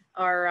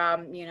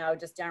you know,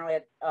 just generally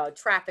a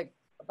traffic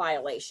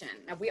violation.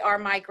 Now, we are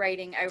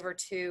migrating over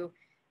to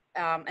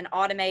an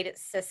automated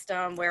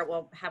system where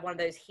we'll have one of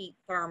those heat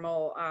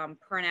thermal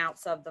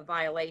printouts of the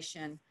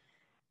violation.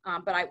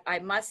 But I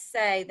must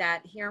say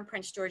that here in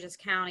Prince George's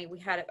County, we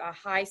had a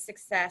high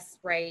success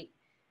rate.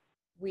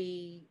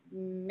 We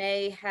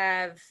may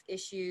have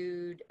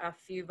issued a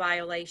few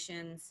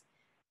violations.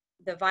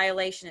 The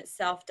violation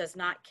itself does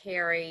not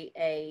carry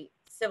a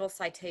civil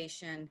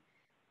citation,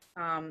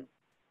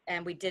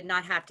 and we did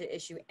not have to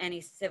issue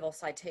any civil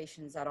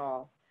citations at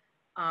all,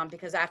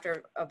 because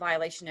after a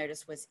violation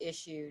notice was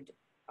issued,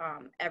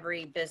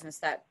 every business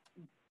that,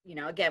 you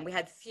know, again, we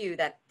had few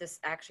that this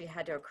actually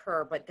had to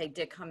occur, but they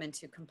did come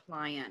into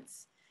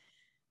compliance.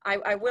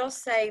 I will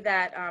say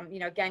that, you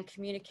know, again,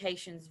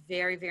 communication is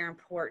very, very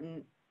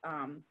important.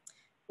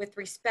 With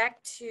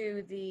respect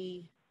to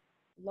the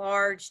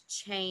large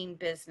chain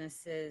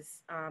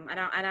businesses, and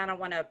I don't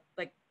want to,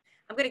 like,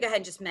 I'm going to go ahead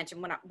and just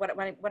mention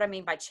what I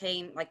mean by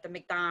chain, like the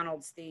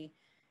McDonald's, the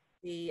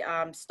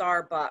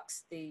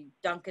Starbucks, the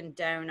Dunkin'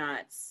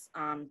 Donuts,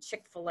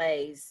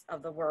 Chick-fil-A's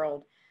of the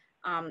world.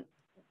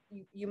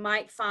 You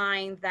might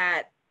find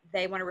that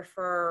they want to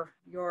refer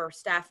your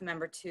staff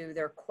member to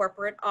their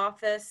corporate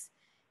office.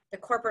 The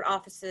corporate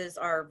offices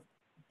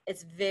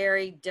it's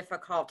very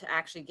difficult to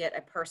actually get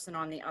a person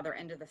on the other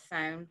end of the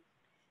phone.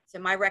 So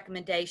my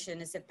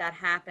recommendation is, if that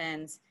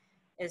happens,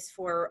 is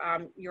for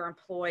your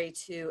employee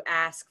to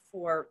ask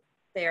for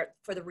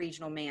the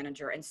regional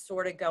manager and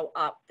sort of go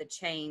up the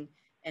chain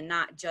and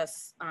not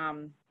just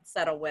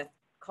settle with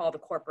call the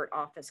corporate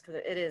office, because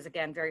it is,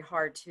 again, very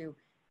hard to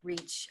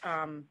reach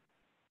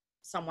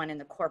someone in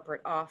the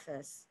corporate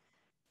office.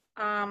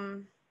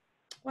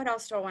 What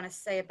else do I want to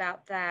say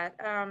about that?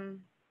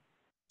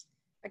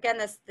 Again,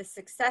 the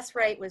success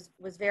rate was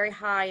very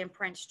high in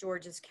Prince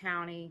George's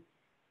County.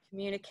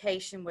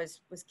 Communication was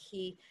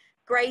key.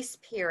 Grace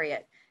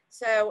period.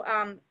 So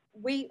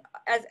we,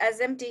 as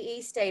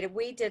MDE stated,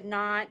 we did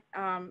not,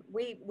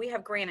 we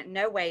have granted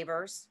no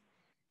waivers.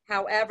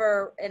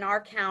 However, in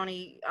our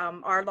county,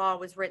 our law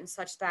was written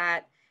such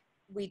that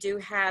we do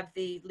have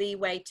the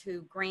leeway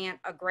to grant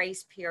a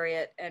grace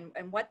period. And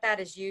what that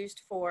is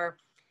used for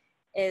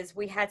is,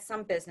 we had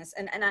some business,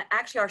 and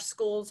actually our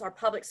schools, our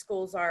public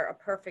schools are a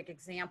perfect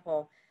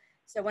example.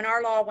 So when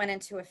our law went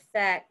into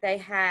effect, they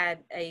had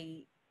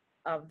a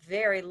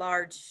very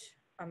large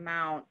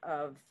amount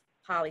of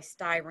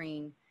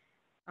polystyrene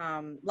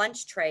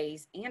lunch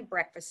trays and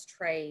breakfast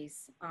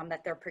trays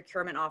that their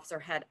procurement officer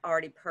had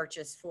already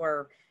purchased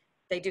for,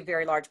 they do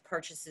very large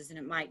purchases, and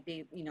it might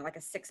be, you know, like a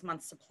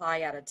 6-month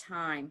supply at a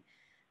time.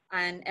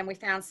 And we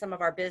found some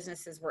of our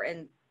businesses were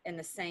in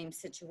the same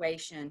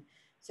situation.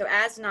 So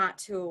as not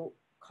to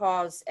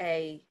cause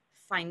a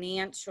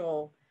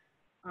financial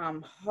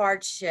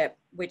hardship,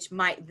 which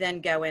might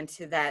then go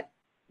into that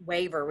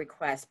waiver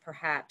request,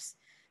 perhaps,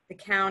 the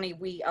county,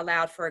 we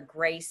allowed for a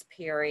grace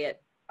period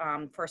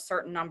for a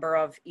certain number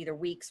of either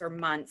weeks or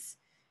months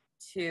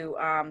to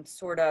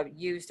sort of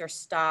use their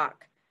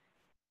stock.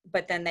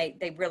 But then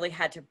they really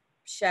had to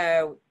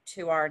show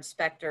to our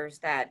inspectors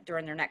that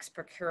during their next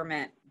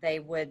procurement, they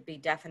would be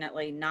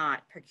definitely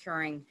not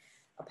procuring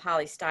a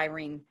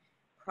polystyrene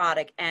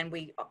product. And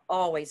we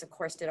always, of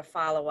course, did a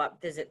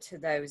follow-up visit to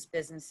those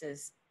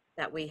businesses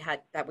that we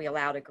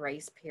allowed a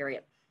grace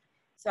period.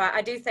 So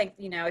I do think,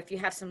 you know, if you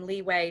have some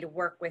leeway to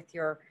work with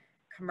your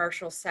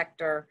commercial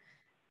sector,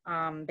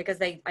 because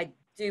I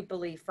do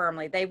believe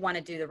firmly they want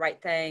to do the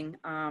right thing.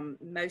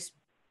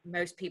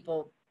 Most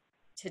people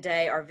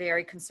today are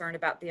very concerned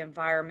about the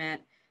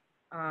environment,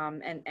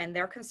 and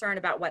they're concerned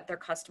about what their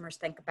customers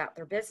think about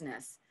their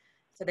business.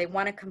 So they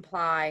want to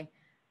comply.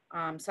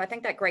 So I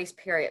think that grace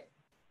period,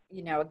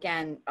 you know,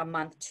 again, a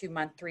month, 2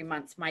 months, 3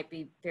 months might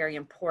be very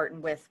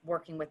important with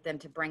working with them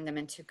to bring them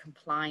into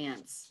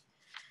compliance.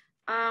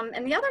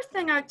 And the other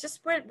thing I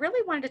just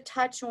really wanted to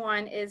touch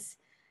on is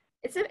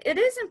it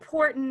is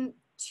important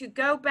to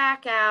go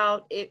back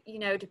out, you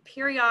know, to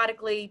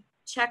periodically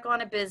check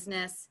on a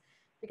business,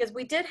 because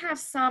we did have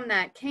some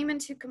that came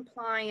into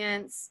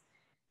compliance.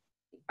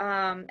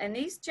 And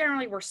these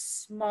generally were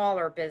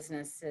smaller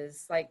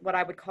businesses, like what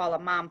I would call a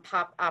mom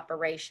pop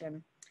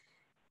operation.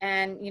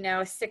 And, you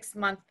know, a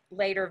 6-month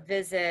later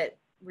visit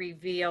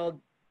revealed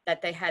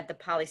that they had the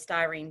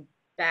polystyrene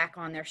back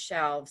on their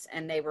shelves,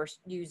 and they were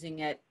using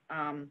it,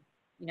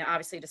 you know,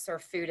 obviously to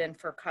serve food in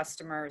for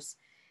customers.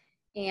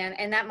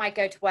 And that might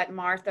go to what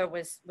Martha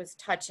was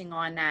touching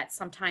on, that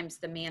sometimes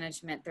the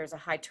management, there's a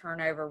high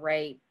turnover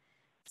rate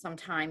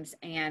sometimes,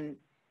 and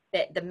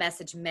that the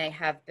message may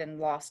have been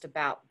lost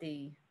about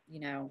the, you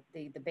know,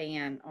 the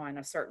ban on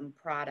a certain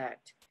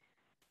product.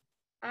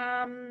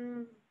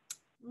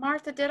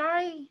 Martha,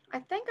 I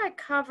think I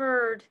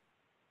covered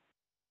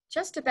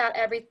just about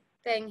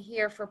everything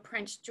here for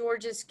Prince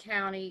George's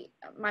County.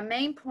 My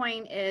main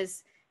point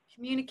is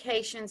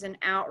communications and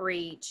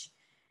outreach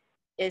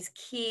is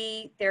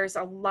key. There's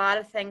a lot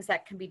of things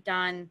that can be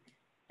done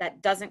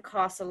that doesn't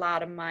cost a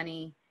lot of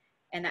money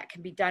and that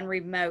can be done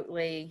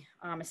remotely,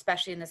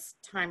 especially in this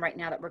time right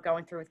now that we're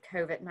going through with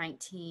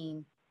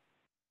COVID-19.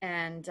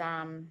 And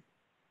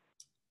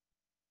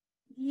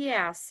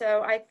yeah,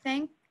 so I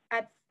think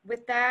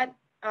with that,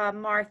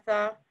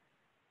 Martha,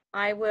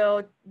 I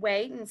will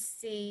wait and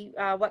see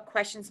what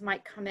questions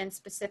might come in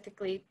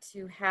specifically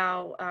to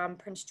how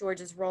Prince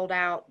George has rolled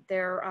out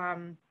their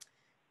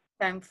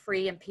phone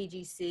free and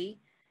PGC.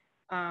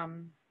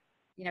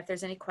 You know, if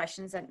there's any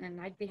questions,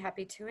 and I'd be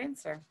happy to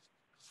answer.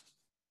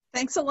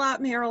 Thanks a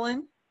lot,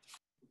 Marilyn.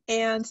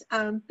 And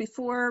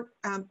before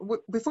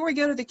we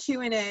go to the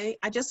Q&A,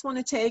 I just want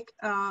to take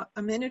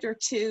a minute or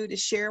two to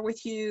share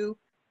with you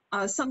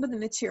some of the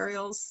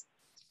materials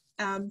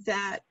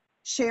that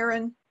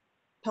Sharon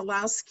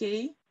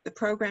Pawlowski, the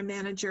Program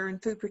Manager in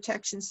Food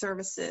Protection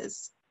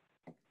Services,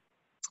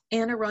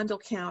 Anne Arundel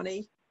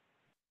County,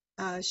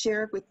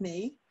 shared with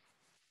me.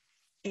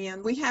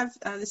 And we have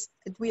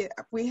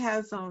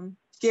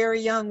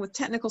Gary Young with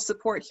technical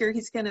support here.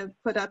 He's going to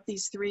put up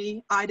these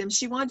 3 items.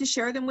 She wanted to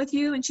share them with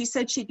you, and she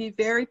said she'd be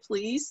very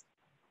pleased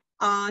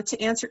to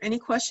answer any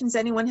questions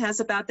anyone has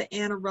about the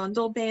Anne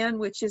Arundel ban,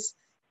 which is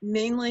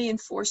mainly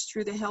enforced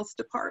through the health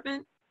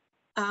department.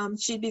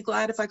 She'd be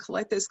glad if I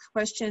collect those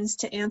questions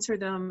to answer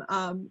them,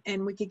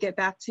 and we could get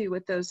back to you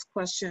with those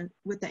questions,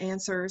 with the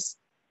answers.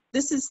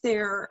 This is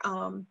their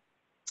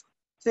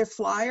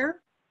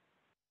flyer.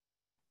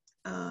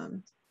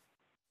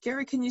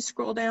 Gary, can you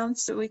scroll down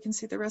so we can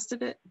see the rest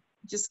of it?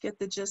 Just get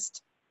the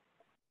gist.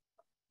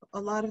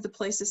 A lot of the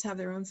places have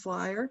their own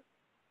flyer.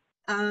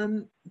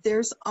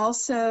 There's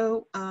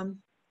also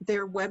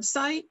their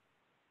website.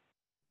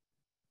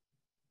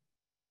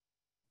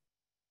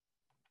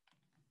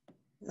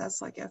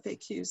 That's like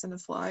FAQs in a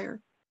flyer.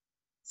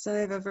 So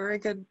they have a very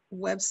good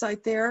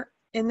website there.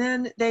 And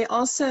then they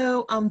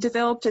also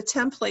developed a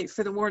template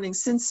for the warning.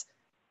 Since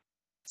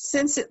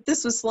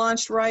this was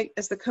launched right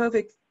as the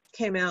COVID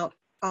came out,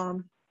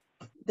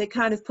 they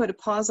kind of put a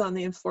pause on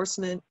the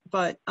enforcement,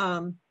 but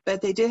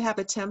they did have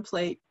a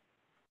template.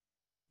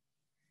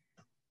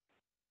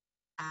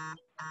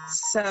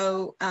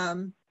 So,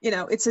 you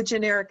know, it's a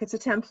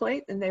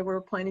template, and they were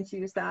planning to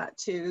use that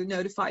to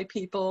notify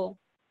people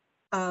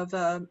of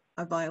a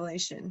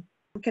violation.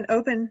 We can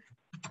open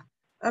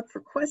up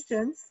for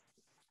questions.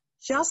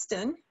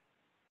 Justin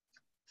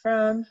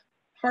from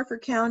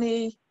Harford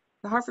County,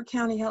 the Harford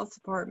County Health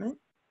Department.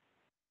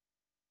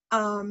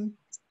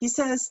 He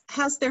says,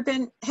 have there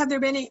been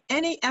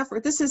any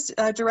effort, this is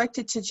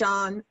directed to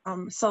John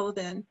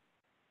Sullivan,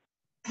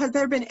 have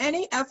there been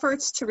any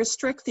efforts to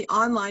restrict the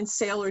online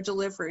sale or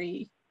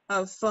delivery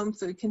of foam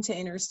food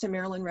containers to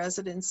Maryland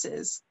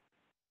residences?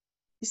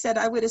 He said,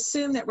 I would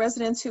assume that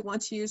residents who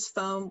want to use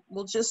foam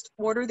will just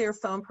order their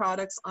foam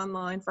products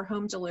online for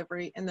home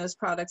delivery, and those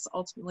products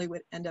ultimately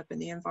would end up in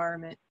the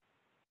environment,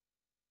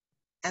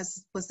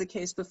 as was the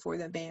case before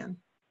the ban.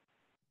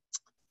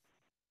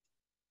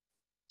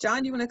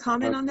 John, do you want to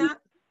comment on that?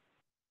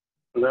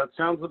 That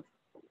sounds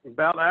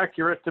about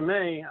accurate to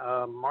me.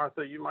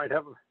 Martha, you might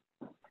have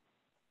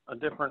a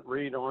different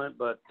read on it,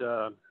 but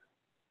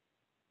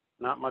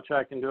not much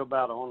I can do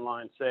about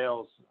online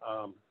sales.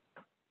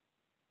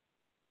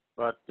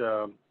 But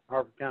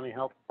Harford County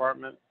Health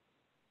Department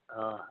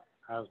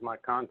has my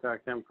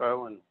contact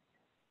info and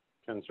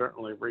can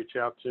certainly reach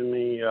out to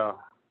me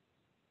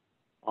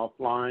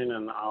offline,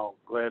 and I'll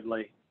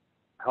gladly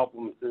help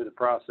them through the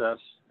process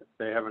if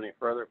they have any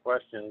further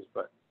questions.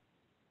 But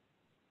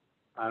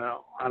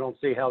I don't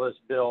see how this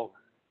bill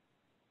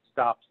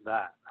stops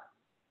that.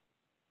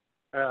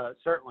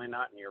 Certainly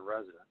not in your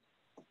residence.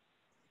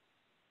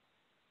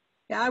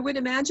 Yeah, I would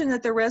imagine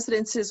that the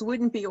residences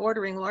wouldn't be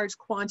ordering large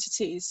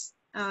quantities,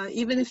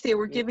 even if they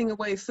were giving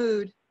away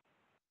food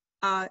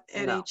at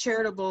a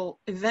charitable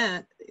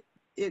event.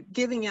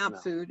 Giving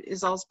out food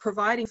is also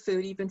providing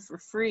food even for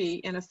free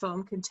in a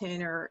foam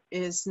container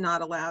is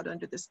not allowed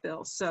under this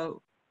bill.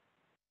 So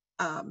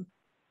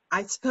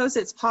I suppose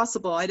it's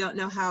possible. I don't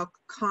know how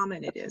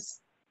common it is.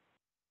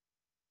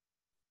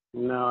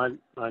 No,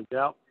 I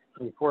doubt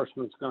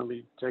enforcement's going to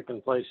be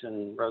taking place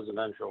in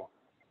residential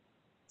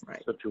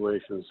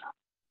situations.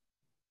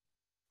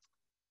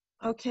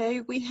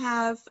 Okay, we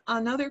have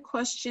another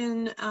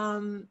question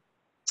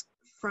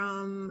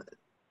from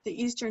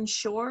the Eastern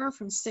Shore,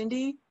 from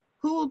Cindy.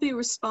 Who will be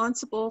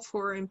responsible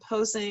for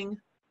imposing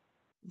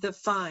the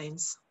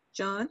fines?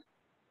 John?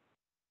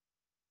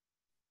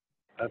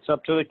 That's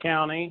up to the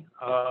county.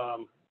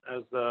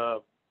 As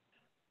the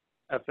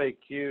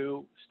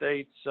FAQ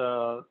states,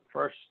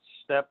 first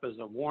step is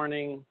a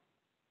warning.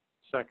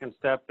 Second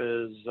step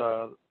is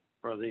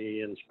for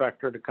the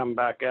inspector to come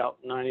back out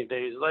 90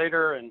 days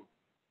later and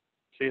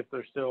see if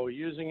they're still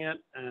using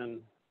it,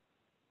 and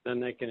then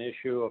they can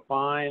issue a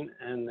fine,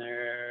 and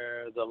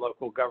the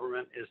local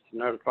government is to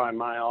notify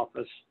my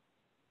office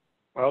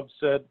of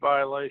said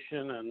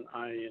violation, and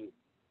I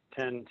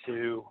intend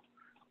to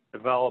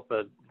develop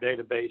a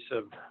database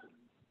of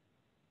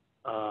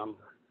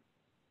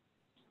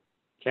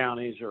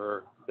counties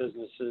or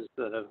businesses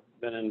that have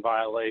been in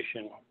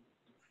violation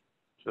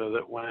so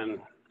that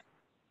when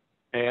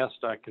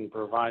asked, I can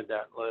provide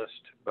that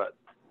list, but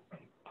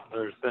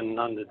there's been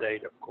none to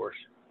date, of course.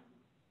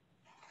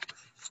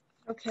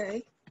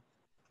 Okay.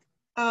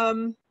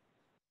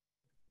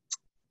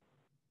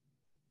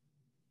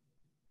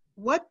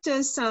 What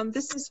does,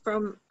 this is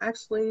from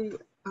actually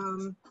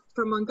from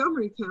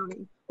Montgomery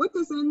County. What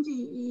does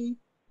MDE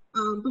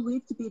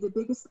believe to be the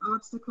biggest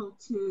obstacle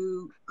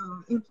to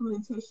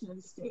implementation of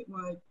the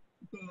statewide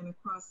ban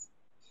across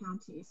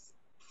counties?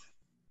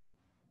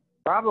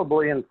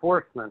 Probably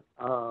enforcement.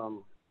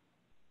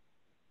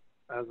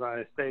 As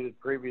I stated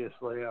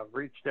previously, I've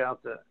reached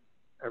out to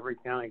every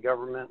county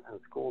government and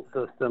school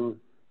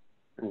system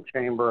and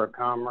chamber of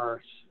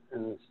commerce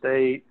in the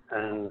state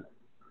and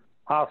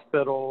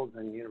hospitals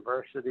and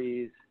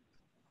universities,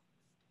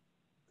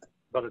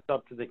 but it's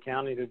up to the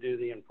county to do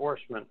the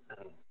enforcement,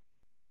 and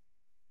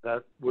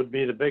that would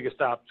be the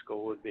biggest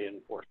obstacle, would be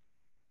enforcement.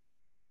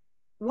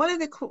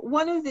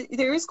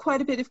 There is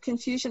quite a bit of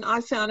confusion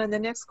I found, and the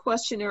next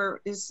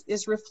questioner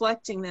is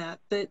reflecting that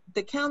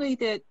the county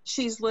that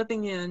she's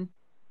living in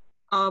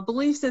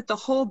believes that the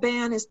whole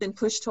ban has been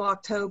pushed to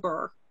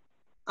October.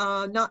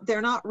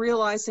 They're not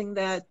realizing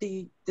that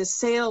the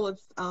sale of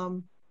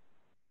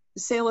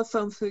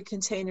foam food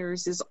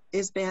containers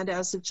is banned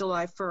as of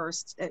July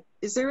 1st.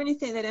 Is there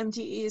anything that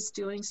MDE is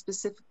doing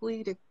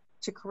specifically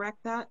to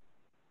correct that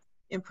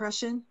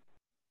impression?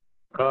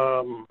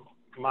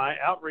 My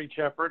outreach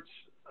efforts,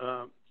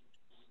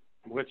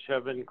 which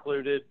have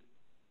included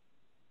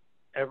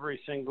every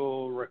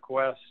single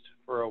request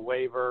for a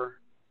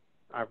waiver,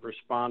 I've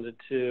responded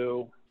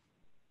to,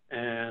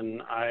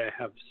 and I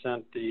have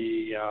sent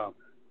the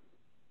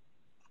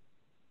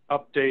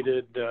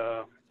updated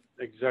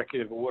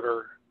executive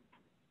order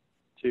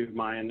to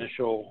my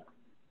initial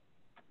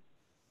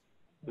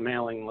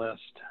mailing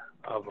list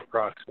of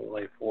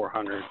approximately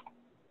 400.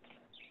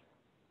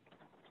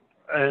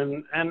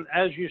 And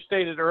as you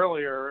stated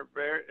earlier,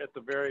 at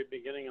the very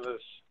beginning of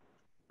this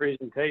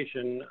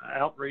presentation,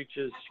 outreach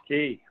is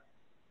key.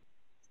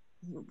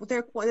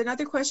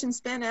 Another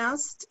question's been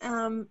asked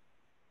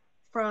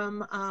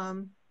from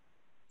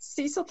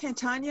Cecil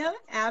Cantania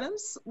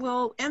Adams.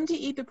 Will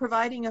MDE be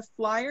providing a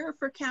flyer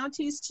for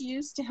counties to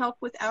use to help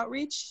with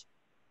outreach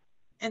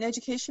and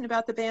education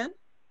about the ban?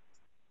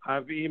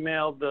 I've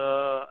emailed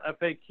the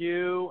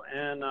FAQ,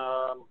 and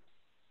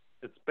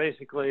it's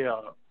basically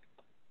a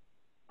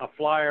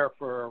flyer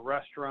for a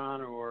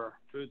restaurant or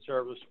food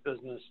service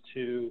business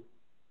to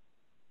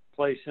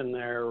place in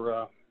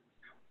their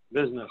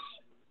business.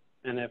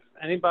 And if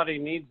anybody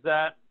needs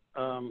that,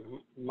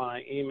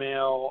 my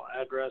email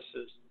address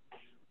is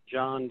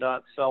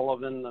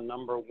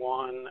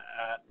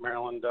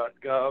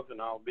john.sullivan1@maryland.gov,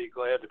 and I'll be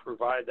glad to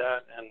provide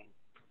that. And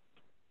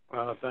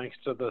thanks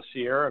to the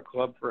Sierra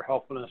Club for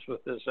helping us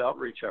with this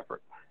outreach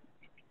effort.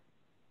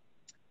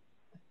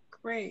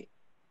 Great.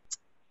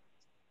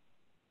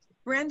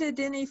 Brenda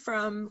Denny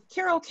from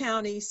Carroll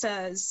County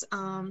says,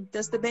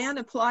 does the ban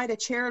apply to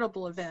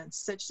charitable events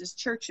such as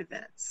church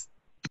events?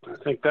 I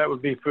think that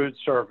would be food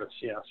service,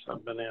 yes.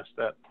 I've been asked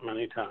that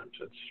many times.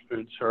 It's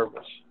food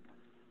service.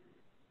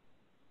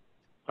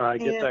 I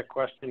get that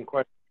question.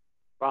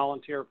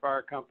 Volunteer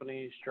fire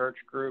companies, church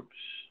groups.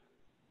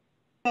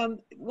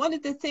 One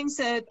of the things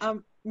that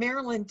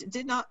Maryland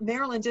did not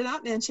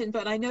mention,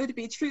 but I know to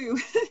be true,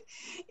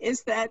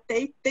 is that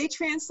they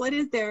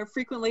translated their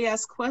frequently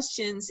asked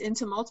questions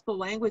into multiple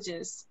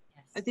languages.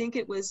 Yes. I think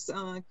it was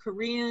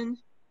Korean,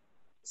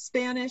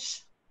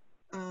 Spanish,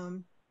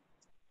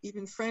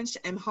 even French,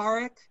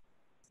 Amharic,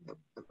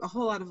 a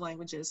whole lot of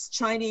languages.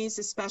 Chinese,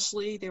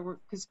 especially,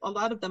 because a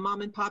lot of the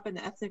mom and pop and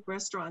the ethnic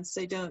restaurants,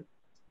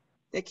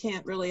 they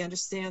can't really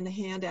understand the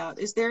handout.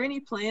 Is there any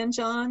plan,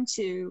 John,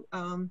 to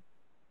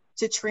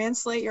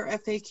translate your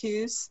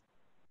FAQs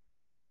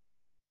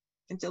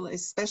into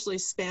especially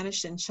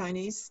Spanish and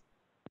Chinese?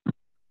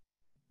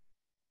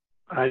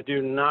 I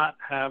do not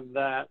have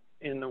that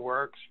in the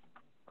works.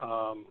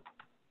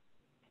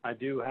 I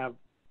do have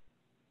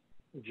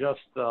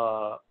just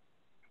the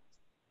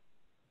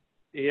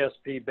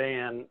ESP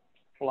band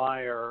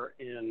flyer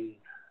in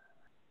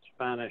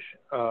Spanish,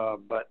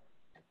 but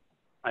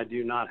I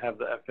do not have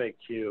the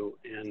FAQ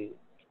in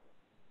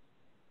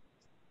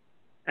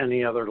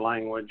any other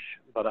language,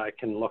 but I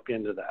can look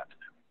into that,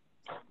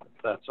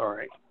 if that's all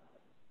right.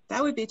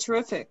 That would be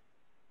terrific.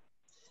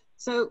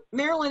 So,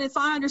 Marilyn, if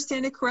I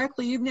understand it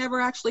correctly, you've never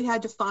actually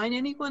had to find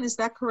anyone, is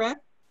that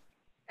correct?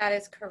 That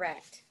is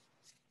correct.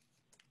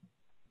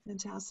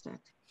 Fantastic.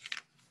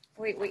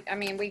 We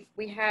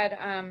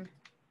had,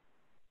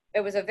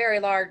 it was a very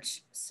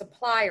large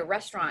supplier,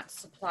 restaurant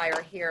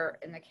supplier here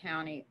in the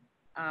county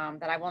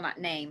that I will not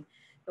name,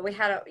 but we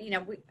had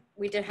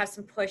we did have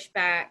some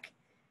pushback.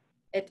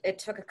 It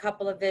took a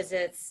couple of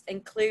visits,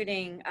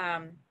 including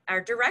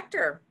our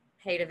director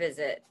paid a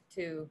visit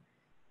to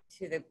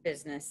the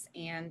business,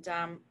 and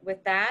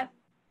with that,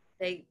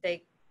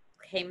 they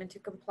came into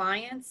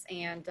compliance,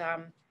 and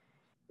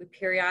we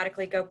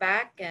periodically go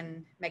back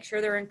and make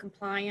sure they're in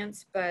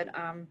compliance. But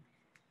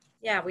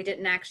yeah, we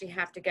didn't actually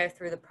have to go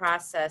through the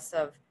process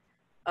of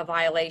a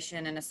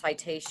violation and a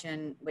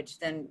citation, which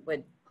then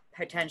would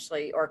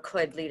potentially or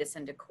could lead us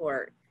into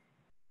court.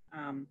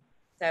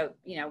 So,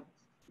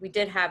 we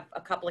did have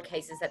a couple of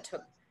cases that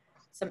took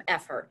some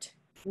effort,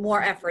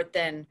 more effort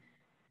than,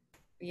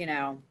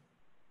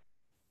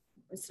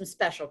 some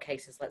special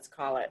cases, let's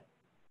call it.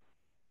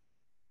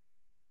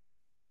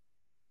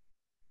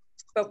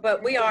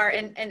 But we are,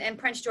 and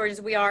Prince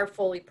George's, we are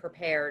fully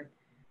prepared,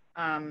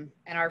 and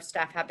our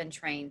staff have been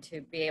trained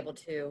to be able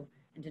to,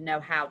 and to know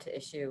how to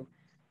issue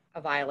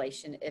a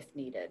violation if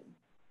needed.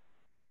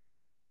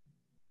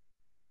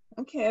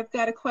 Okay, I've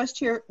got a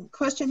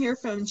question here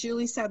from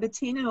Julie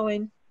Sabatino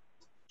in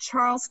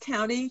Charles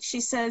County.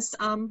 She says,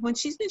 when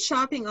she's been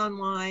shopping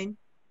online,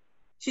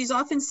 she's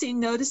often seen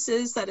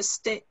notices that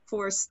state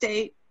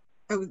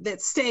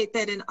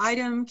that an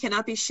item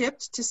cannot be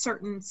shipped to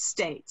certain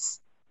states.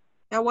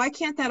 Now, why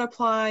can't that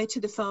apply to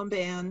the phone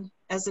ban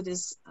as it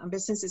is,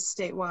 since it's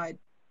statewide?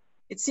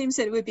 It seems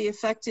that it would be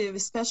effective,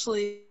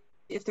 especially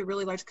if the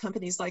really large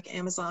companies like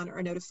Amazon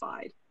are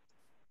notified.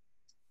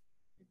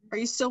 Are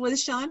you still with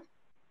us, Sean?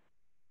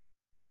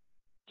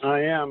 I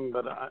am,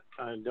 but I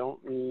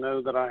don't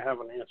know that I have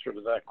an answer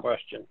to that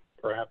question.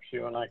 Perhaps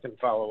you and I can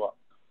follow up.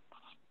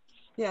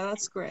 Yeah,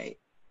 that's great.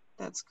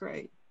 That's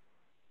great.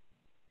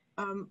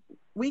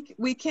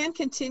 We can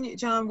continue.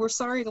 John, we're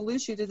sorry to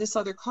lose you to this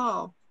other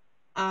call.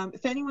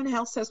 If anyone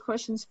else has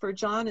questions for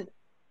John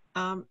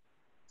and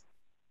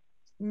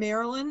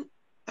Marilyn,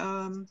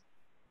 now's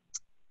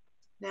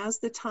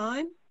the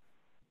time.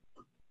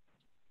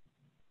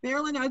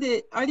 Marilyn, are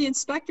the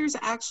inspectors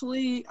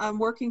actually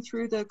working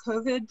through the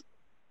COVID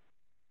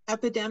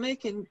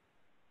epidemic? And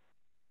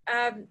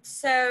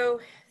so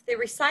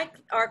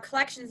our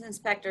collections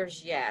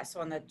inspectors, yes,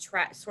 on the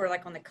sort of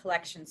like on the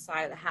collection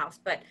side of the house,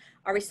 but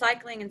our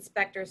recycling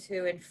inspectors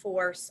who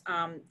enforce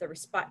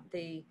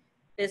the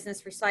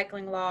business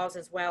recycling laws,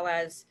 as well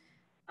as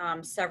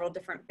several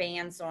different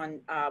bans on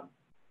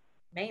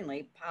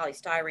mainly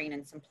polystyrene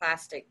and some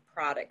plastic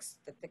products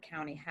that the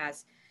county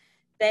has.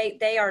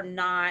 They are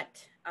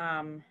not,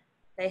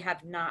 they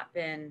have not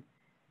been,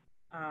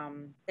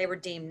 they were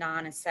deemed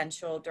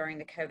non-essential during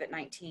the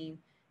COVID-19.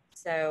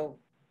 So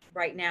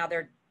right now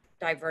they're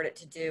diverted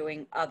to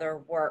doing other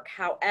work.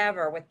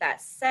 However, with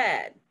that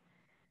said,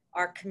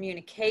 our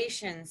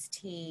communications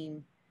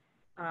team,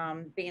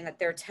 being that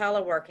they're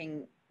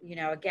teleworking,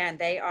 again,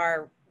 they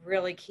are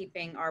really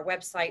keeping our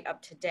website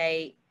up to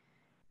date.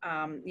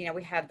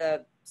 We have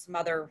some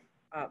other,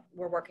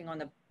 we're working on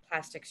the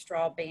plastic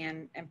straw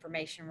ban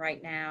information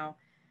right now.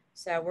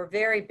 So we're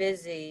very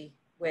busy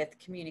with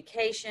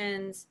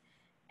communications.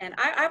 And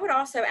I would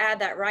also add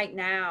that right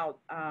now,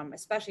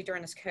 especially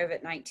during this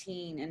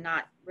COVID-19 and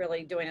not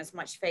really doing as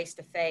much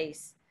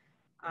face-to-face,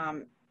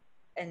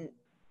 and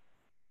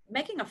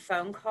making a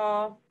phone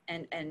call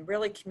and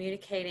really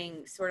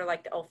communicating sort of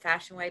like the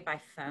old-fashioned way by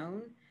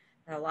phone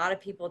that a lot of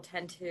people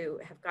tend to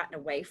have gotten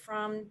away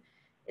from,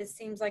 it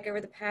seems like,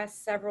 over the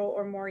past several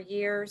or more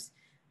years.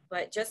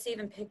 But just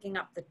even picking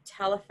up the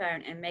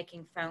telephone and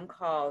making phone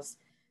calls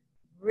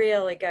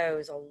really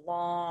goes a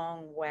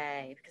long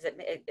way, because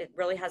it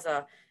really has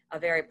a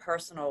very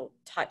personal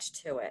touch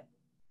to it.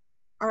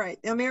 all right,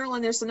 now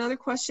Marilyn, there's another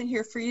question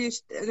here for you.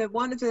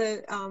 One of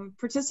the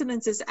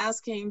participants is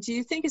asking, do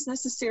you think it's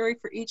necessary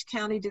for each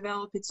county to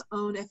develop its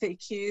own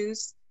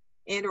FAQs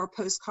and or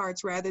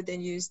postcards rather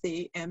than use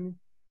the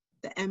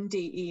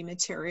MDE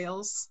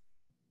materials,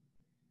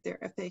 their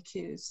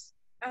FAQs?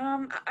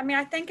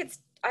 I think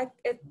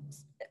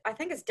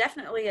it's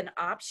definitely an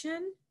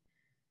option.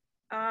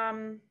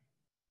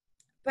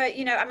 But,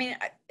 you know, I mean,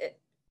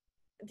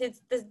 the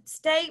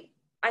state,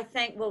 I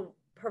think, will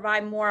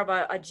provide more of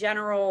a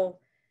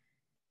general,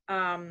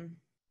 you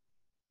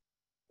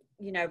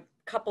know,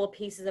 couple of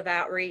pieces of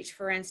outreach,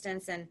 for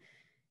instance. And,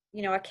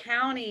 you know, a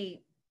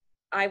county,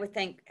 I would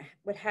think,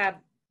 would have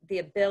the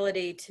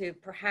ability to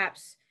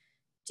perhaps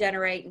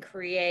generate and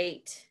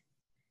create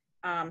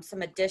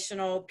some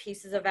additional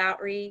pieces of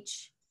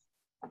outreach,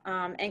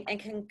 and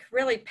can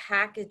really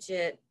package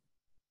it,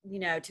 you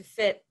know, to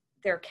fit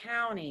their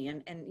county,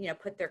 and you know,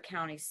 put their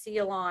county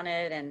seal on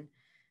it, and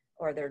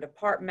or their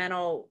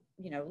departmental,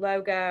 you know,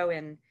 logo.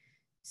 And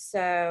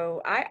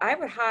so I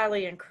would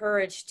highly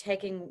encourage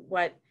taking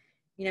what,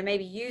 you know,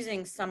 maybe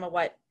using some of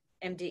what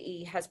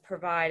MDE has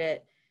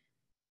provided,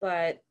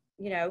 but,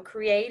 you know,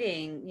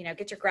 creating, you know,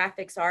 get your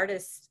graphics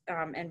artists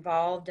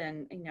involved,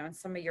 and, you know, and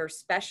some of your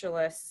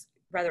specialists,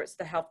 whether it's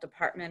the health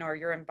department or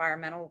your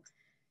environmental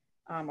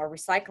or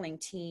recycling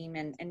team,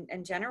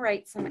 and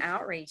generate some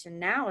outreach. And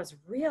now is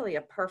really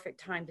a perfect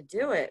time to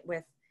do it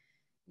with,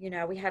 you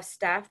know, we have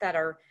staff that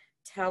are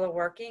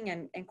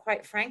teleworking, and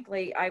quite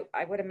frankly,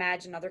 I would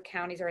imagine other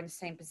counties are in the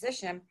same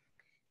position.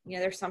 You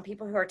know, there's some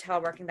people who are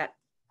teleworking that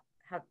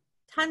have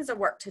tons of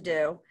work to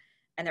do,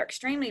 and they're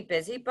extremely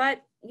busy,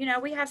 but, you know,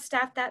 we have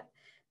staff that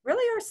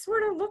really are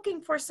sort of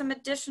looking for some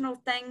additional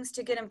things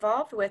to get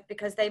involved with,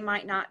 because they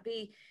might not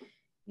be,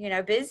 you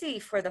know, busy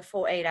for the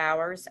full 8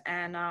 hours.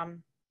 And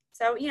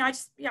so, you know, I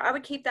just, you know, I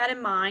would keep that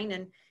in mind,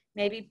 and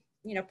maybe,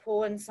 you know,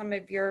 pull in some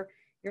of your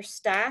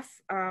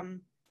staff,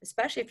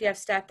 especially if you have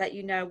staff that,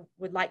 you know,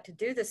 would like to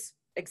do this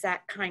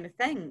exact kind of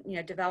thing, you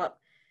know, develop,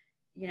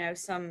 you know,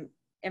 some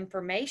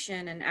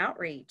information and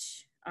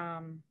outreach.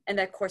 And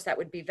of course that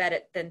would be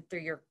vetted then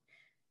through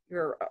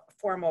your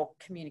formal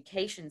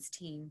communications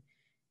team.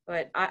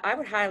 But I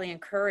would highly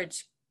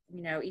encourage,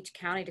 you know, each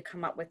county to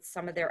come up with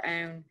some of their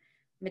own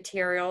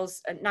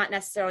materials, not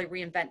necessarily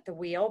reinvent the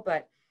wheel,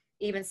 but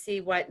even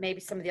see what maybe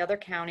some of the other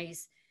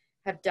counties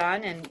have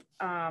done.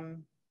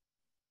 And,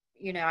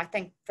 you know, I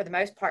think for the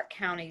most part,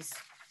 counties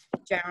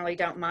generally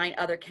don't mind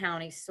other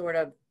counties sort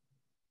of,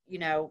 you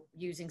know,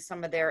 using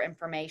some of their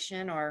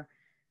information, or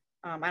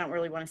I don't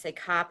really want to say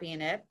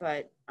copying it,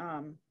 but,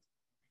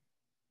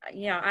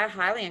 you know, I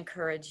highly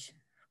encourage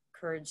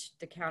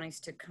the counties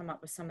to come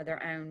up with some of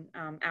their own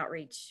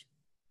outreach.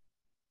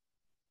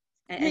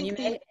 And you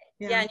may,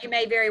 and you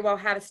may very well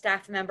have a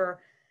staff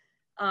member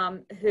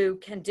who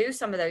can do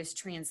some of those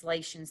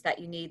translations that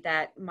you need,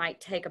 that might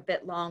take a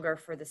bit longer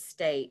for the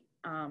state,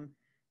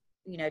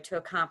 you know, to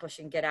accomplish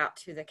and get out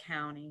to the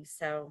county.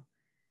 So,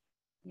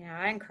 yeah,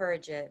 I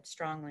encourage it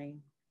strongly.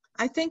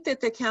 I think that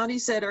the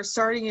counties that are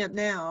starting it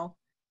now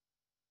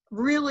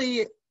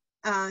really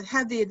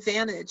have the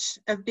advantage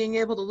of being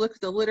able to look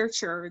at the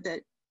literature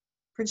that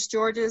Prince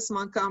George's,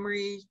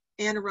 Montgomery,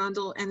 Anne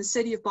Arundel, and the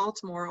city of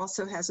Baltimore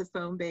also has a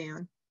phone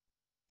ban,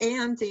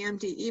 and the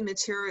MDE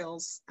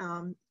materials.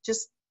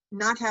 Just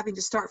not having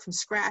to start from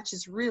scratch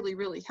is really,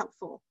 really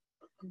helpful.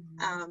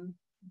 Mm-hmm.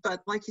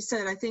 But like you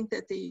said, I think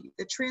that the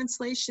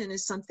translation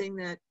is something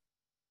that,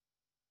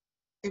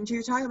 and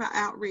you're talking about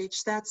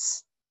outreach,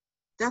 that's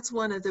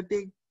one of the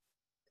big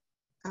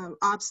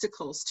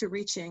obstacles to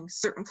reaching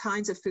certain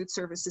kinds of food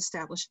service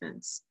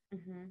establishments.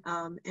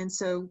 Mm-hmm. And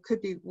so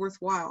could be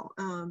worthwhile.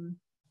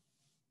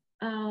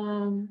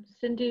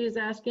 Cindy is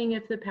asking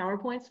if the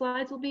PowerPoint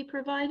slides will be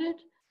provided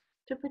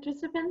to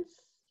participants.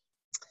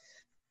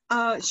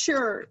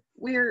 Sure.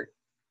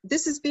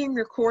 This is being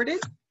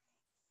recorded,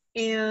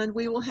 and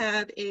we will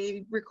have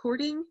a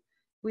recording.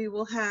 We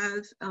will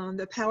have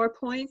the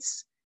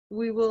PowerPoints.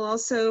 We will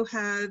also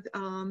have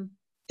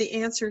the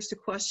answers to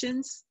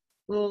questions.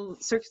 We'll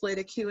circulate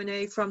a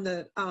Q&A from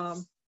the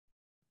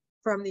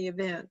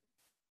event.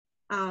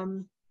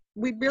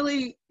 We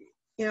really,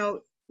 you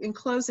know, in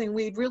closing,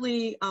 we'd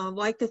really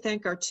like to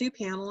thank our two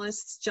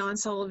panelists, John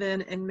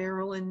Sullivan and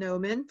Marilyn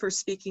Noman, for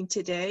speaking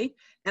today,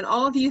 and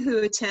all of you who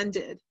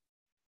attended.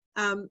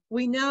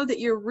 We know that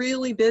you're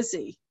really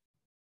busy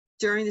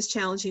during this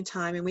challenging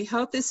time, and we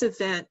hope this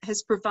event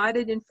has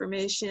provided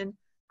information,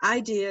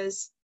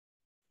 ideas,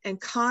 and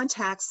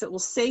contacts that will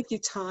save you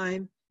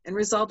time and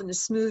result in a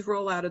smooth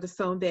rollout of the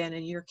phone ban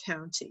in your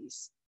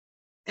counties.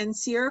 And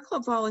Sierra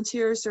Club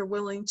volunteers are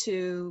willing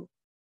to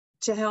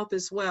help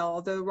as well,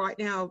 although right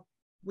now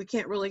we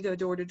can't really go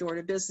door to door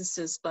to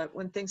businesses, but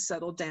when things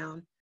settle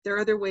down, there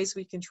are other ways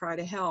we can try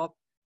to help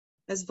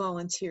as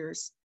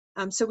volunteers.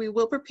 So we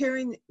will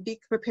be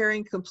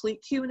preparing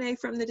complete Q&A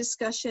from the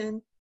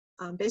discussion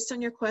based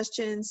on your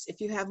questions.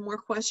 If you have more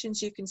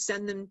questions, you can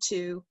send them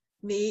to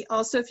me.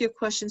 Also, if you have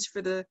questions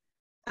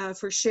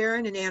for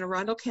Sharon and Anne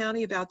Arundel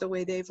County about the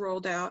way they've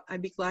rolled out,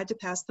 I'd be glad to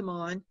pass them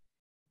on.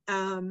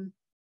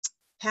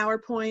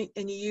 PowerPoint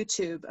and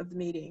YouTube of the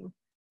meeting.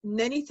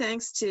 Many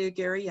thanks to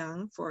Gary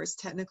Young for his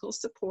technical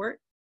support.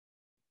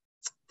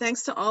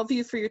 Thanks to all of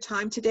you for your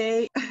time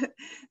today.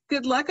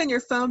 Good luck on your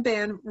phone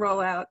ban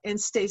rollout,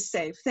 and stay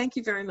safe. Thank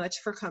you very much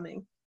for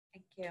coming.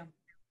 Thank you.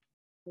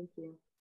 Thank you.